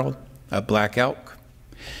story world of Black Elk,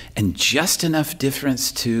 and just enough difference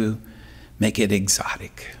to make it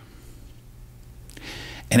exotic.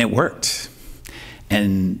 And it worked.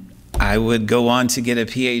 And I would go on to get a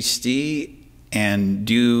PhD and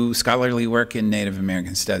do scholarly work in Native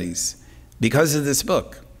American studies because of this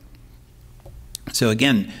book. So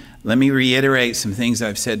again, let me reiterate some things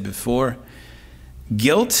I've said before.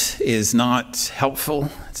 Guilt is not helpful.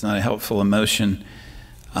 It's not a helpful emotion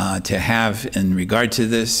to have in regard to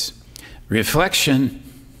this. Reflection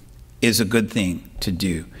is a good thing to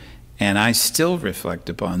do. And I still reflect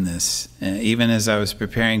upon this. Even as I was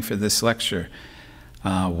preparing for this lecture,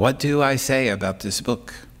 What do I say about this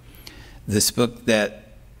book? This book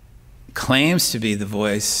that claims to be the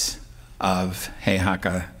voice of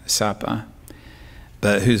Heļáka Sápa,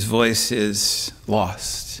 but whose voice is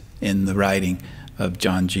lost in the writing of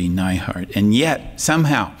John G. Neihart. And yet,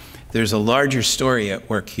 somehow, there's a larger story at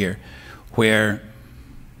work here where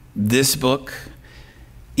this book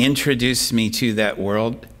introduced me to that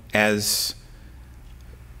world as,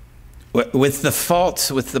 with the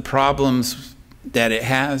faults, with the problems that it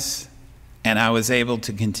has, and I was able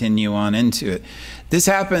to continue on into it. This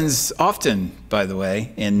happens often, by the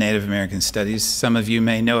way, in Native American studies. Some of you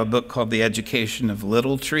may know a book called The Education of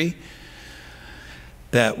Little Tree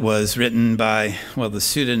that was written by, well, the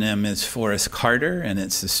pseudonym is Forrest Carter, and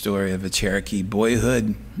it's the story of a Cherokee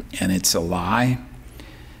boyhood, and it's a lie.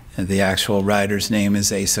 And the actual writer's name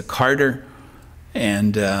is Asa Carter,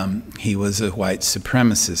 and he was a white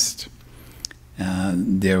supremacist.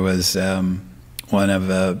 There was one of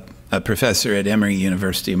a professor at Emory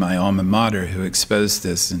University, my alma mater, who exposed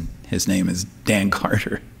this, and his name is Dan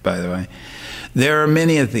Carter, by the way. There are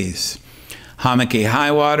many of these. Heļáka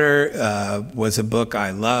Sápa was a book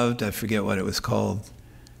I loved. I forget what it was called.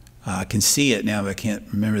 I can see it now, but I can't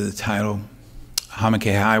remember the title.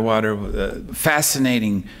 Heļáka Sápa,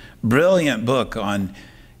 fascinating, brilliant book on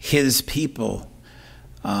his people.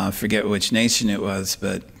 I forget which nation it was,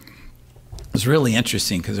 but it was really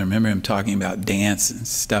interesting because I remember him talking about dance and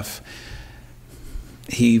stuff.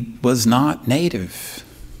 He was not native.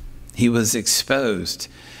 He was exposed.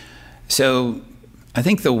 So I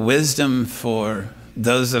think the wisdom for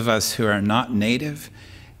those of us who are not native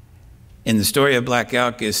in the story of Black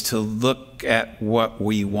Elk is to look at what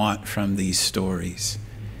we want from these stories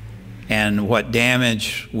and what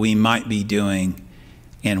damage we might be doing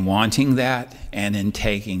in wanting that and in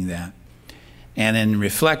taking that and in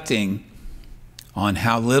reflecting on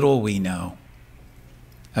how little we know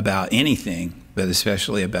about anything, but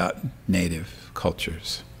especially about Native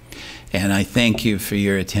cultures. And I thank you for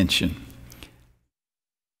your attention.